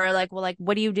him or like, well, like,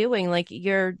 what are you doing? Like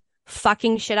you're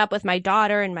fucking shit up with my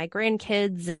daughter and my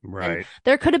grandkids. Right. And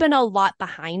there could have been a lot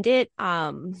behind it.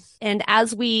 And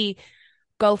as we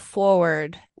go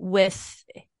forward with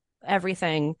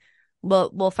everything,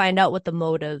 we'll find out what the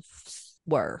motives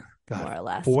were. God, more or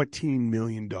less. $14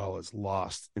 million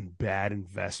lost in bad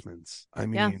investments. I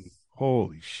mean,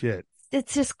 holy shit.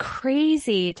 It's just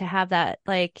crazy to have that,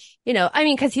 like, you know, I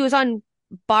mean, because he was on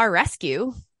Bar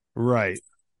Rescue. Right.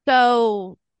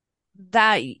 So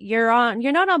that you're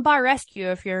not on Bar Rescue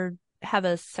if you're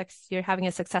having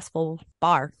a successful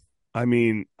bar. I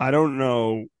mean, I don't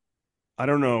know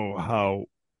how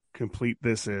complete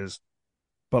this is,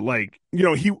 but like, you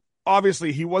know, he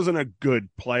wasn't a good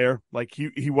player. Like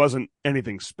he wasn't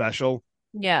anything special.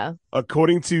 Yeah.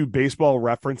 According to Baseball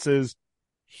References,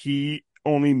 he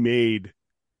only made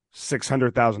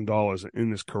 $600,000 in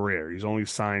his career. He's only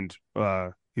signed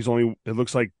it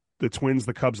looks like the Twins,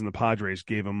 the Cubs, and the Padres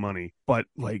gave him money. But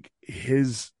like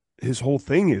his whole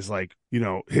thing is like, you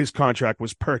know, his contract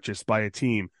was purchased by a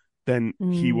team. Then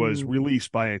he was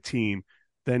released by a team.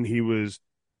 Then he was,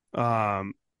 you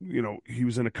know, he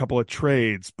was in a couple of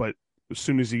trades. But as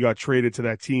soon as he got traded to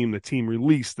that team, the team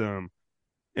released him.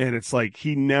 And it's like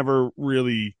he never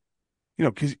really, you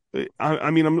know, because I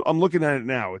mean, I'm looking at it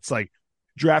now. It's like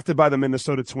drafted by the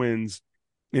Minnesota Twins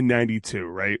in '92,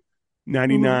 right?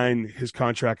 99, his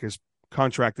contract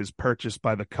is purchased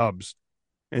by the Cubs,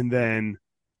 and then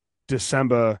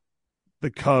December, the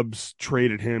Cubs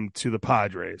traded him to the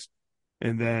Padres,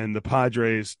 and then the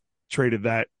Padres traded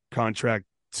that contract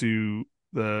to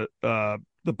the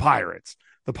Pirates.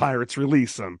 The Pirates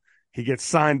release him. He gets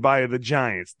signed by the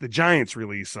Giants. The Giants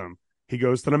release him. He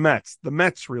goes to the Mets. The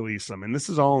Mets release him, and this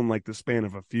is all in like the span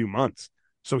of a few months.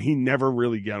 So he never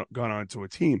really got onto a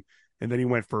team, and then he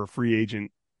went for a free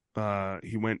agent.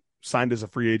 Signed as a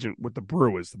free agent with the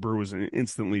Brewers. The Brewers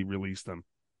instantly released him,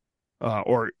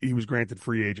 or he was granted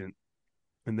free agent,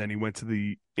 and then he went to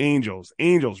the Angels.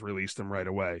 Angels released him right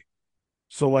away.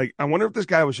 So, like, I wonder if this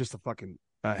guy was just a fucking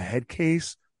head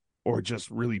case or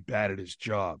just really bad at his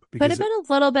job. Could have been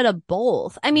a little bit of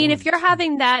both. I mean, if you're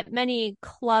having that many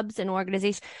clubs and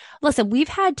organizations, listen, we've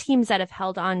had teams that have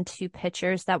held on to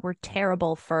pitchers that were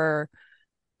terrible for,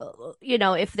 you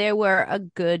know, if they were a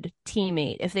good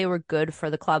teammate, if they were good for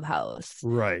the clubhouse.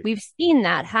 Right. We've seen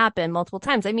that happen multiple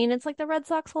times. I mean, it's like the Red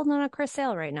Sox holding on to Chris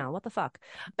Sale right now. What the fuck?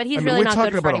 But he's really not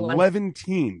good for anyone. We're talking about 11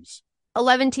 teams.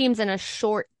 11 teams in a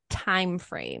short time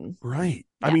frame. Right.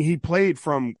 Yeah. I mean, he played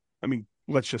from,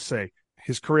 let's just say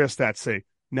his career stats say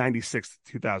 96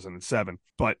 to 2007,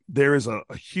 but there is a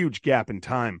huge gap in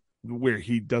time where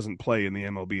he doesn't play in the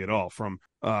MLB at all. From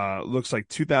looks like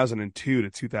 2002 to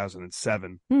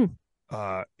 2007.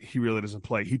 He really doesn't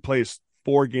play. He plays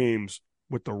 4 games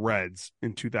with the Reds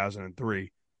in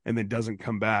 2003 and then doesn't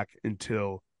come back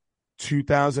until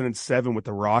 2007 with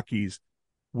the Rockies,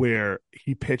 where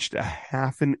he pitched a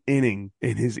half an inning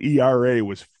and his ERA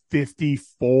was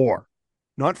 54,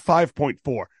 not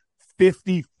 5.4,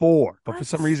 54. But for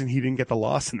some reason, he didn't get the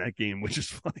loss in that game, which is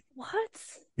funny. What?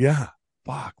 Yeah.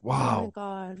 Fuck. Wow. Oh my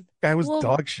God. Guy was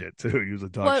dog shit too. He was a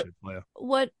dog shit player.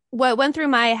 What went through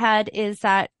my head is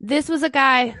that this was a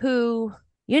guy who,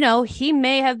 you know, he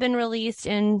may have been released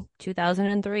in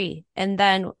 2003 and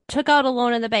then took out a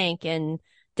loan in the bank and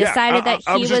decided that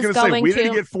he was going to. We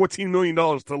didn't get $14 million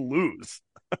to lose.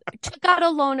 Took out a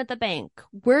loan at the bank.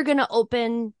 We're going to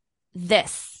open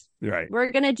this. Right.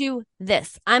 We're going to do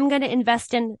this. I'm going to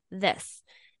invest in this.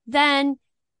 Then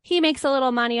he makes a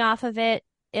little money off of it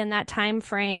in that time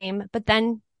frame, but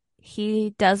then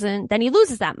he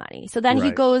loses that money. So then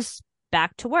he goes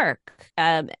back to work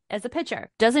as a pitcher.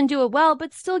 Doesn't do it well,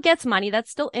 but still gets money. That's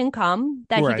still income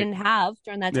that he didn't have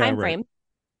during that time frame.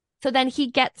 So then he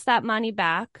gets that money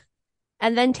back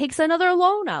and then takes another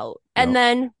loan out and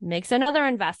then makes another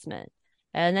investment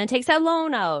and then takes that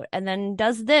loan out and then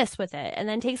does this with it and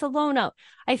then takes a loan out.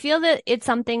 I feel that it's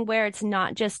something where it's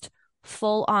not just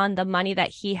full on the money that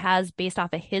he has based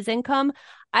off of his income.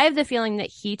 I have the feeling that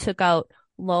he took out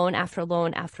loan after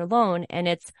loan after loan, and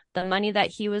it's the money that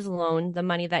he was loaned, the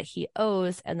money that he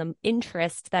owes, and the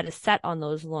interest that is set on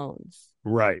those loans.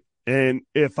 Right. And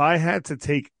if I had to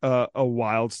take a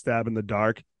wild stab in the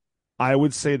dark, I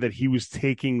would say that he was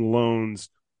taking loans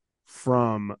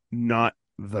from not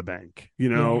the bank,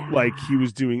 like he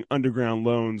was doing underground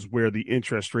loans where the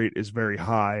interest rate is very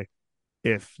high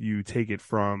if you take it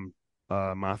from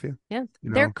mafia. Yeah.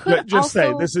 There could just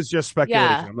also say this is just speculation.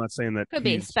 Yeah. I'm not saying that could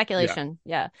be speculation.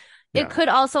 Yeah. Yeah. It could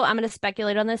also, I'm going to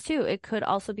speculate on this too. It could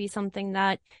also be something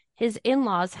that his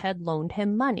in-laws had loaned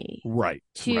him money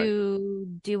to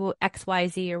do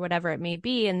XYZ or whatever it may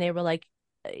be. And they were like,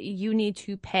 you need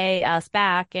to pay us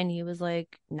back. And he was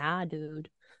like, nah, dude.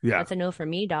 Yeah. That's a no for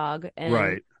me, dog.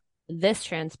 And this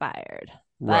transpired.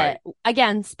 But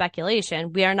again,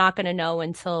 speculation. We are not going to know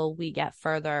until we get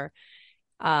further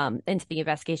into the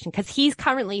investigation, because he's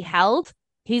currently held.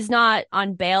 He's not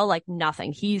on bail, like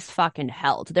nothing. He's fucking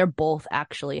held. They're both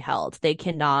actually held. They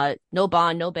cannot, no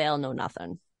bond, no bail, no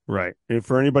nothing. Right. And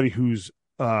for anybody who's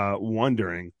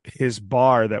wondering, his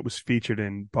bar that was featured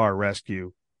in Bar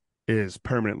Rescue is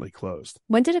permanently closed.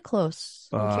 When did it close?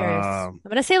 I'm curious. I'm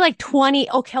going to say like 20.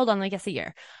 Okay, hold on. I guess a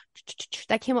year.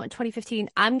 That came out in 2015.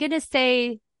 I'm going to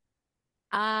say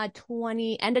end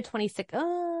of 26,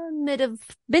 mid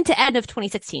to end of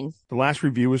 2016. The last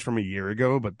review was from a year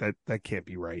ago, but that can't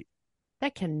be right.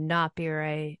 That cannot be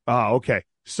right. Oh, okay.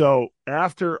 So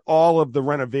after all of the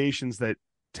renovations that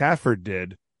Tafford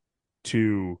did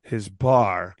to his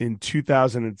bar in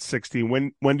 2016,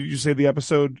 when did you say the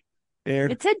episode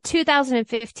aired? It said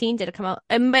 2015. Did it come out?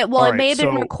 It may have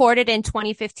been recorded in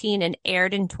 2015 and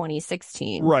aired in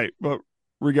 2016. Right, but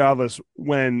regardless,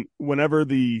 whenever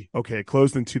it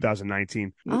closed in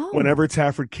 2019. Whenever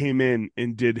Tafford came in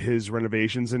and did his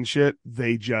renovations and shit,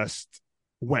 they just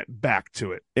went back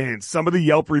to it. And some of the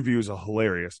Yelp reviews are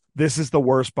hilarious. This is the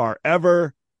worst bar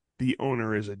ever. The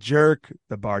owner is a jerk.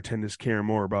 The bartenders care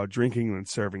more about drinking than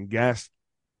serving guests.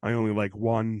 I only like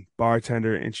one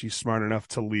bartender, and she's smart enough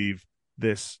to leave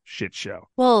this shit show.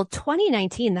 Well,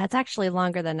 2019, that's actually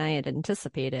longer than I had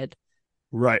anticipated.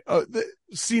 Right.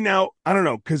 See, now, I don't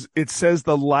know, because it says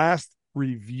the last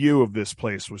review of this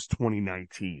place was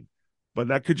 2019, but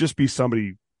that could just be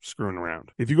somebody screwing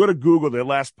around. If you go to Google, their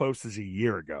last post is a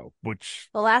year ago, which...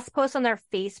 The last post on their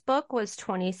Facebook was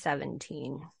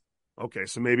 2017. Okay,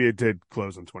 so maybe it did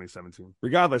close in 2017.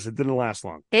 Regardless, it didn't last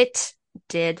long. It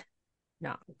did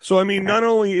not. So, I mean, not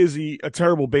only is he a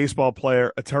terrible baseball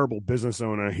player, a terrible business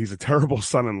owner, he's a terrible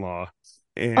son-in-law.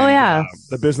 And,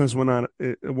 the business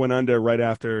went under right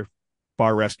after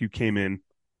Bar Rescue came in,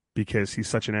 because he's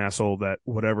such an asshole that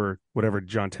whatever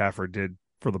John Tafford did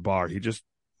for the bar, he just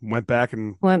went back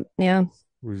and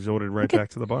resorted back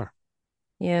to the bar.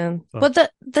 Yeah. So.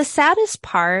 But the saddest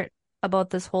part about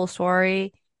this whole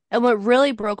story, and what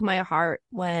really broke my heart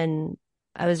when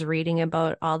I was reading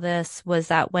about all this, was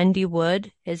that Wendy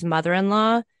Wood, his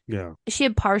mother-in-law, she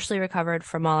had partially recovered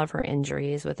from all of her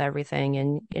injuries with everything.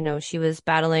 And, she was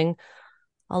battling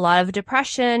a lot of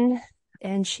depression,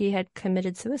 and she had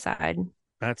committed suicide.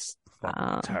 That's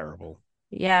terrible.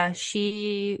 Yeah.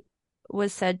 She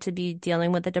was said to be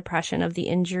dealing with the depression of the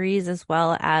injuries, as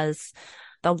well as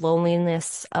the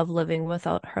loneliness of living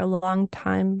without her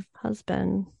longtime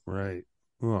husband. Right.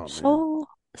 Oh,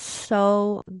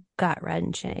 so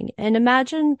gut-wrenching. And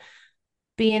imagine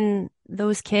being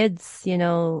those kids,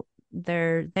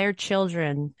 they're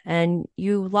children, and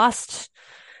you lost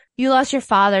your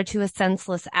father to a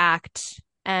senseless act,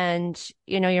 and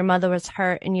your mother was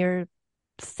hurt, and you're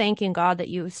thanking God that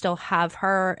you still have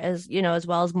her, as as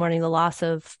well as mourning the loss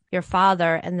of your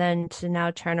father, and then to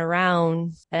now turn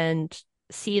around and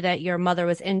see that your mother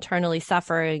was internally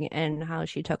suffering and how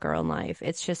she took her own life.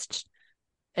 It's just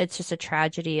a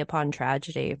tragedy upon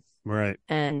tragedy. Right.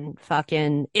 And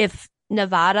fucking, if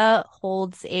Nevada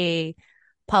holds a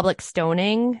public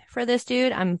stoning for this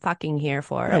dude, I'm fucking here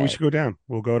for it. Yeah, we should go down.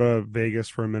 We'll go to Vegas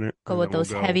for a minute. Go with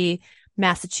those heavy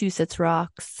Massachusetts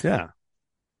rocks. Yeah.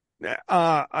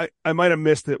 I might have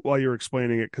missed it while you were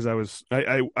explaining it, because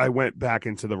I went back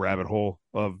into the rabbit hole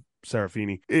of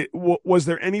Serafini. Was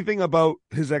there anything about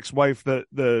his ex-wife,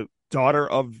 the daughter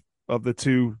of the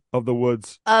two of the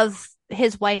Woods? Of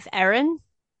his wife, Erin?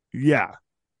 Yeah.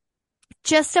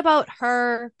 Just about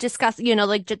her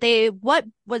what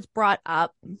was brought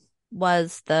up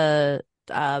was the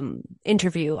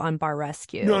interview on Bar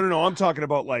Rescue. No. I'm talking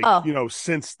about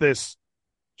since this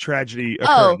tragedy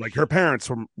occurred, like her parents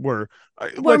were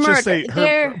let's murdered. Just say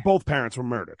both parents were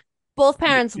murdered. Both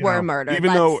parents were murdered.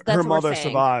 Even though her mother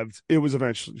survived, it was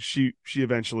eventually she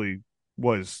eventually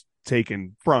was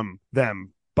taken from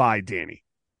them by Danny.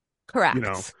 Correct. You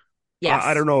know, Yes.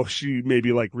 I don't know if she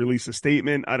maybe like released a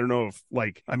statement. I don't know if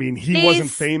like, I mean, he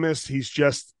wasn't famous. He's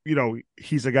just, you know,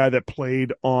 he's a guy that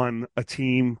played on a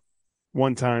team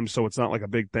one time. So it's not like a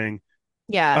big thing.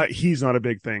 Yeah. He's not a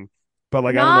big thing. But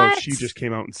like, I don't know if she just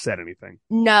came out and said anything.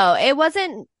 No, it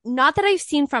wasn't. Not that I've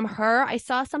seen from her. I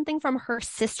saw something from her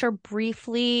sister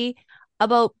briefly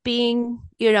about being,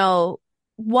 you know,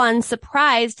 one,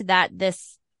 surprised that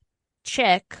this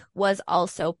chick was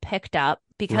also picked up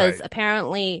because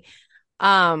apparently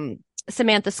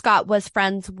Samantha Scott was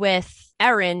friends with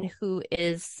Erin, who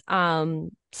is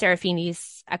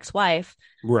Serafini's ex-wife.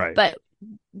 Right. But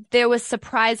there was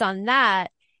surprise on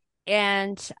that.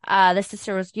 And the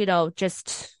sister was, you know,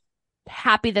 just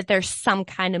happy that there's some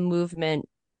kind of movement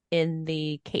in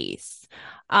the case.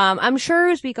 I'm sure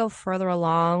as we go further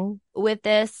along with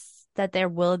this, that there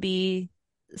will be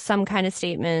some kind of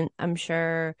statement. I'm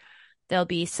sure there'll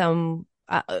be some,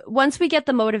 once we get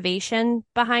the motivation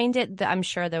behind it, I'm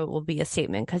sure there will be a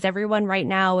statement because everyone right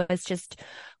now is just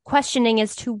questioning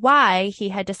as to why he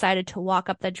had decided to walk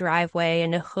up the driveway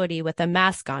in a hoodie with a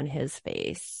mask on his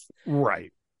face.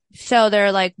 Right. So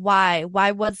they're like, why?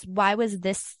 Why was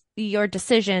this your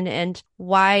decision? And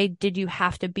why did you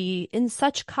have to be in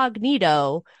such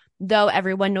cognito, though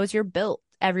everyone knows you're built?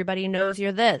 Everybody knows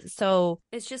you're this. So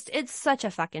it's such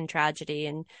a fucking tragedy.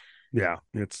 And yeah,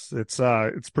 it's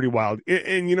pretty wild.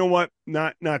 And you know what?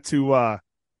 Not to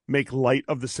make light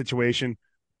of the situation,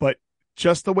 but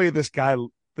just the way this guy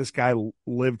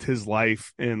lived his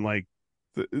life and like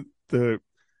the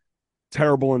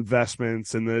terrible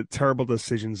investments and the terrible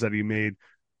decisions that he made.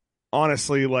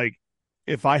 Honestly, like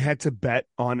if I had to bet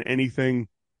on anything,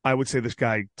 I would say this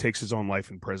guy takes his own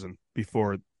life in prison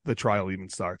before the trial even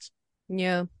starts.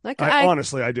 Yeah. Like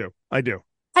honestly, I do. I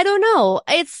don't know.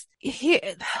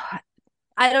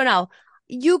 I don't know.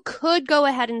 You could go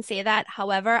ahead and say that.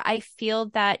 However, I feel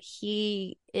that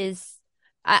he is,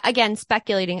 again,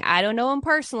 speculating. I don't know him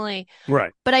personally.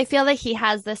 Right. But I feel that he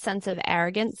has this sense of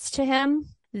arrogance to him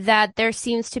that there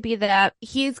seems to be that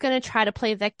he's going to try to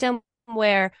play victim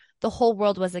where the whole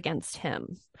world was against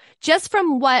him. Just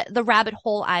from what the rabbit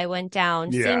hole I went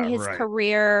down, seeing his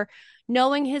career,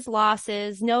 knowing his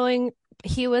losses, knowing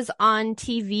he was on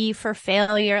TV for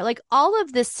failure, like all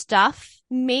of this stuff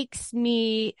makes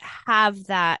me have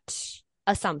that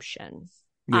assumption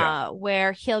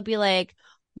where he'll be like,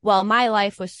 well, my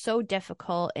life was so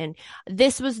difficult and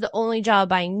this was the only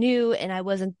job I knew and I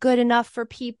wasn't good enough for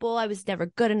people. I was never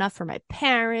good enough for my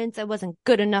parents. I wasn't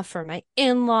good enough for my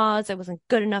in-laws. I wasn't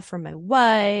good enough for my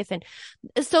wife. And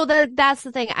so that's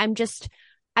the thing.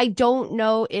 I don't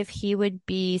know if he would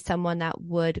be someone that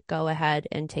would go ahead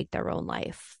and take their own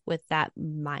life with that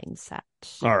mindset.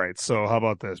 All right. So how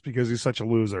about this? Because he's such a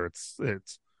loser,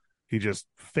 he just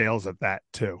fails at that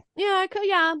too. Yeah.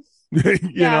 you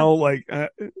know, like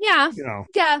yeah. You know.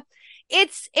 Yeah.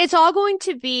 It's all going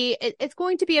to be it's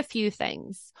going to be a few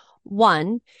things.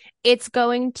 One, it's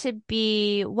going to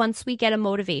be once we get a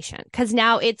motivation, because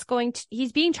now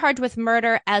he's being charged with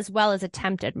murder as well as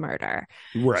attempted murder.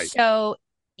 Right. So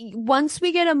once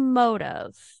we get a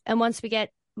motive and once we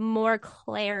get more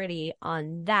clarity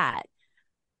on that,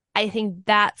 I think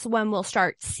that's when we'll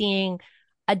start seeing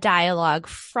a dialogue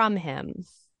from him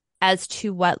as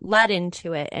to what led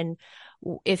into it and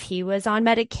if he was on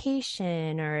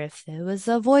medication or if there was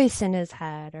a voice in his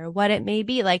head or what it may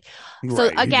be. Like, so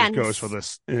again, he just goes for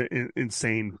this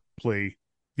insane plea.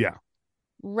 Yeah.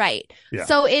 Right. Yeah.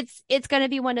 So it's going to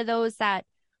be one of those that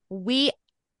we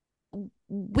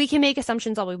can make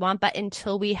assumptions all we want, but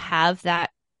until we have that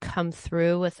come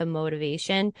through with the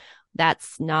motivation,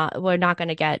 we're not going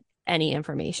to get any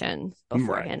information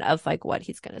beforehand of like what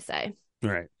he's going to say.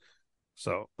 Right.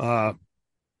 So,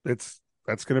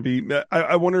 that's going to be,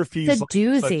 I wonder if he's it's a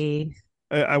doozy.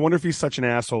 I wonder if he's such an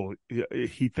asshole.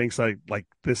 He thinks like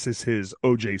this is his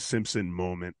O.J. Simpson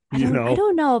moment. I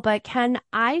don't know, but can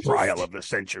I just... Trial of the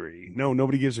century. No,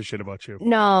 nobody gives a shit about you.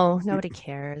 No, nobody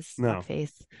cares. No.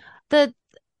 Face. The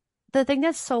thing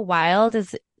that's so wild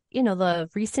is, the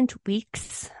recent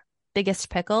weeks' biggest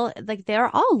pickle, like they're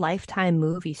all Lifetime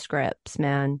movie scripts,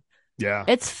 man. Yeah.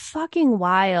 It's fucking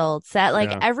wild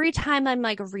that every time I'm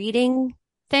like reading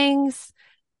things,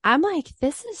 I'm like,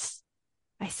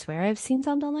 I swear I've seen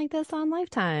something like this on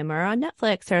Lifetime or on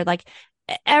Netflix or like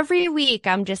every week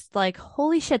I'm just like,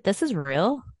 holy shit, this is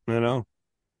real. I know.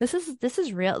 This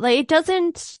is real. Like it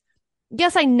doesn't,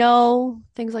 yes, I know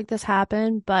things like this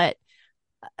happen, but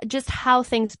just how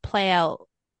things play out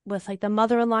with like the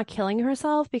mother-in-law killing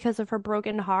herself because of her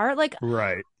broken heart. Like,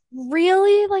 right.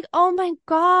 really? Like, oh my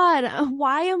God,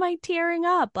 why am I tearing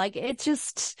up? Like, it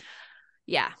just,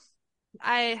 yeah.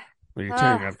 Well, you're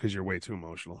tearing up because you're way too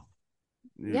emotional.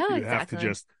 You have to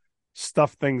just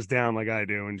stuff things down like I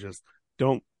do and just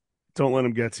don't let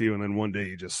them get to you. And then one day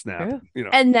you just snap,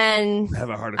 and then have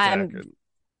a heart attack.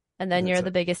 And then you're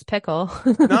the biggest pickle.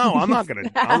 No, I'm not gonna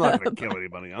kill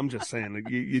anybody. I'm just saying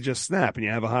that you just snap and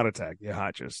you have a heart attack. Your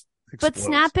heart just explodes. But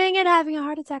snapping and having a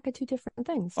heart attack are two different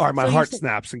things. All right, my heart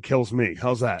snaps and kills me.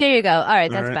 How's that? There you go. All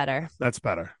right, that's better. That's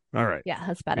better. All right. Yeah,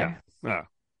 that's better. Yeah.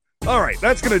 All right,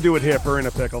 that's going to do it here for In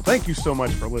a Pickle. Thank you so much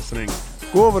for listening.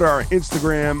 Go over to our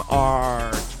Instagram,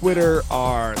 our Twitter,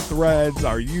 our Threads,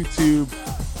 our YouTube.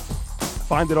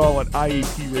 Find it all at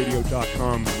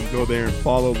iapradio.com. You can go there and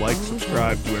follow, like,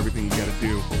 subscribe, do everything you got to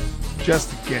do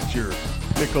just to get your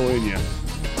pickle in you.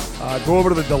 Go over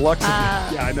to the deluxe.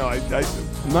 Yeah, I know.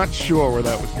 I'm not sure where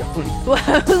that was going.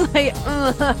 I was like,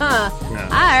 yeah.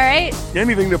 All right.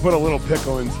 Anything to put a little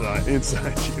pickle inside you. I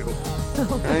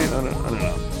don't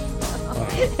know.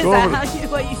 Is that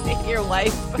what you say to your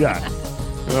wife? Yeah.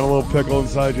 You got a little pickle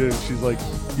inside you, and she's like,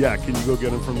 yeah, can you go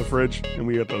get him from the fridge? And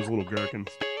we got those little gherkins.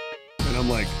 And I'm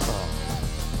like,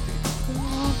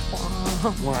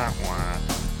 wah, wah.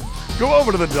 Go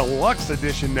over to the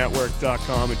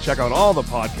deluxeeditionnetwork.com and check out all the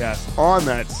podcasts on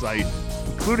that site,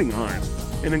 including ours,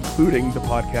 and including the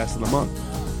podcast of the month.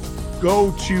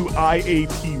 Go to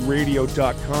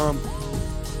iapradio.com.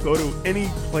 Go to any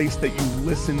place that you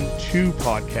listen to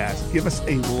podcasts. Give us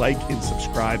a like and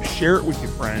subscribe. Share it with your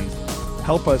friends.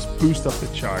 Help us boost up the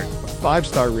chart. A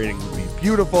 5-star rating would be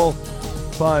beautiful.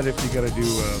 But if you got to do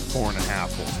a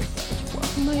 4.5, we'll take that as well.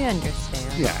 We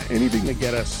understand. Yeah, anything to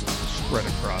get us spread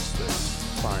across this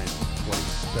fine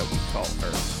place that we call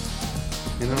Earth.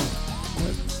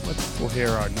 We'll hear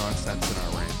our nonsense and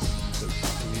our rants.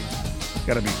 Because it's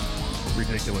got to be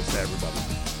ridiculous to everybody.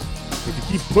 If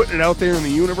you keep putting it out there in the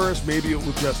universe, maybe it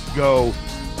will just go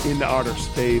into outer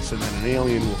space, and then an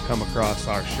alien will come across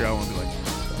our show and be like,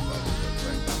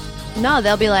 no,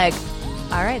 they'll be like,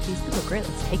 all right, these people are great.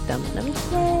 Let's take them.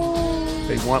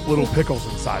 They want little pickles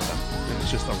inside them. And it's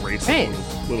just a race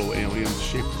of little aliens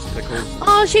shaped as pickles.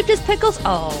 Oh, shaped as pickles?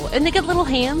 Oh, and they get little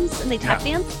hands and they tap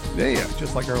dance? Yeah,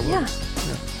 just like our little. Yeah.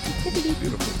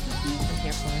 Beautiful. I'm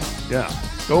here for it. Yeah.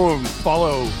 Go and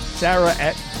follow Sarah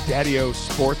at Daddio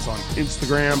Sports on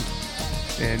Instagram.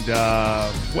 And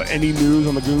any news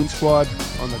on the Goon Squad?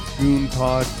 On the Goon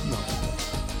Pod? No.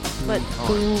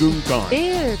 GoonCon.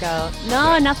 There you go.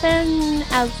 No, nothing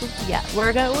else yet.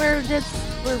 We're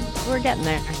getting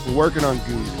there. We're working on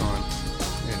GoonCon,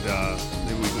 and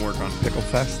maybe we can work on Pickle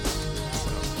Fest.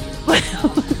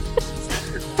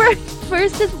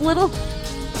 First, it's little.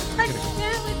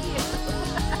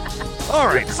 All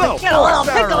right, so get a little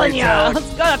pickle in ya. Let's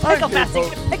go to Pickle Fest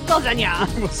and get pickles in ya.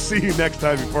 We'll see you next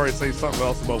time. Before I say something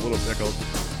else about little pickles.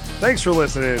 Thanks for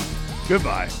listening.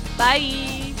 Goodbye.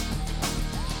 Bye.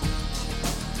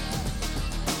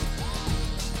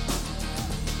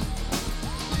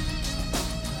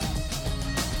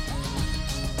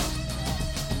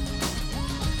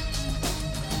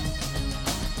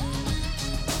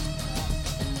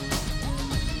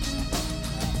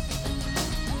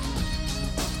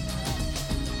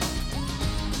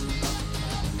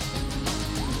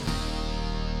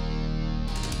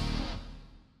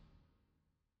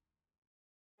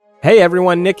 Hey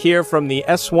everyone, Nick here from the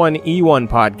S1E1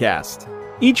 podcast.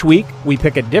 Each week, we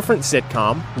pick a different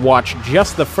sitcom, watch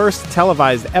just the first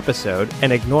televised episode,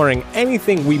 and ignoring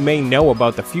anything we may know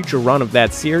about the future run of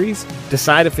that series,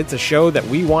 decide if it's a show that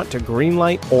we want to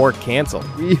greenlight or cancel.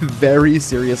 We very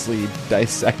seriously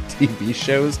dissect TV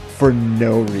shows for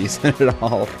no reason at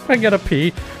all. I gotta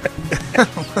pee.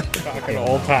 Fucking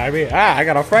old-timey. I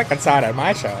got a Frankenstein at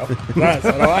my show. So do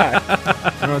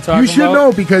I. You should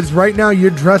know, because right now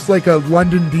you're dressed like a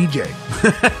London DJ.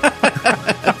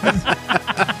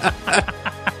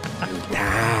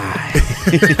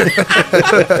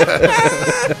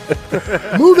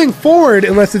 Moving forward,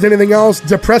 unless there's anything else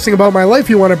depressing about my life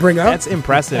you want to bring up. That's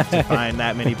impressive to find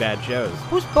that many bad shows.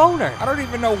 Who's Boner? I don't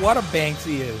even know what a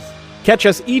Banksy is. Catch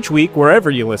us each week wherever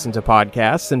you listen to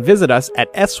podcasts, and visit us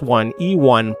at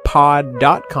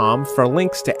s1e1pod.com for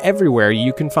links to everywhere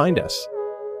you can find us.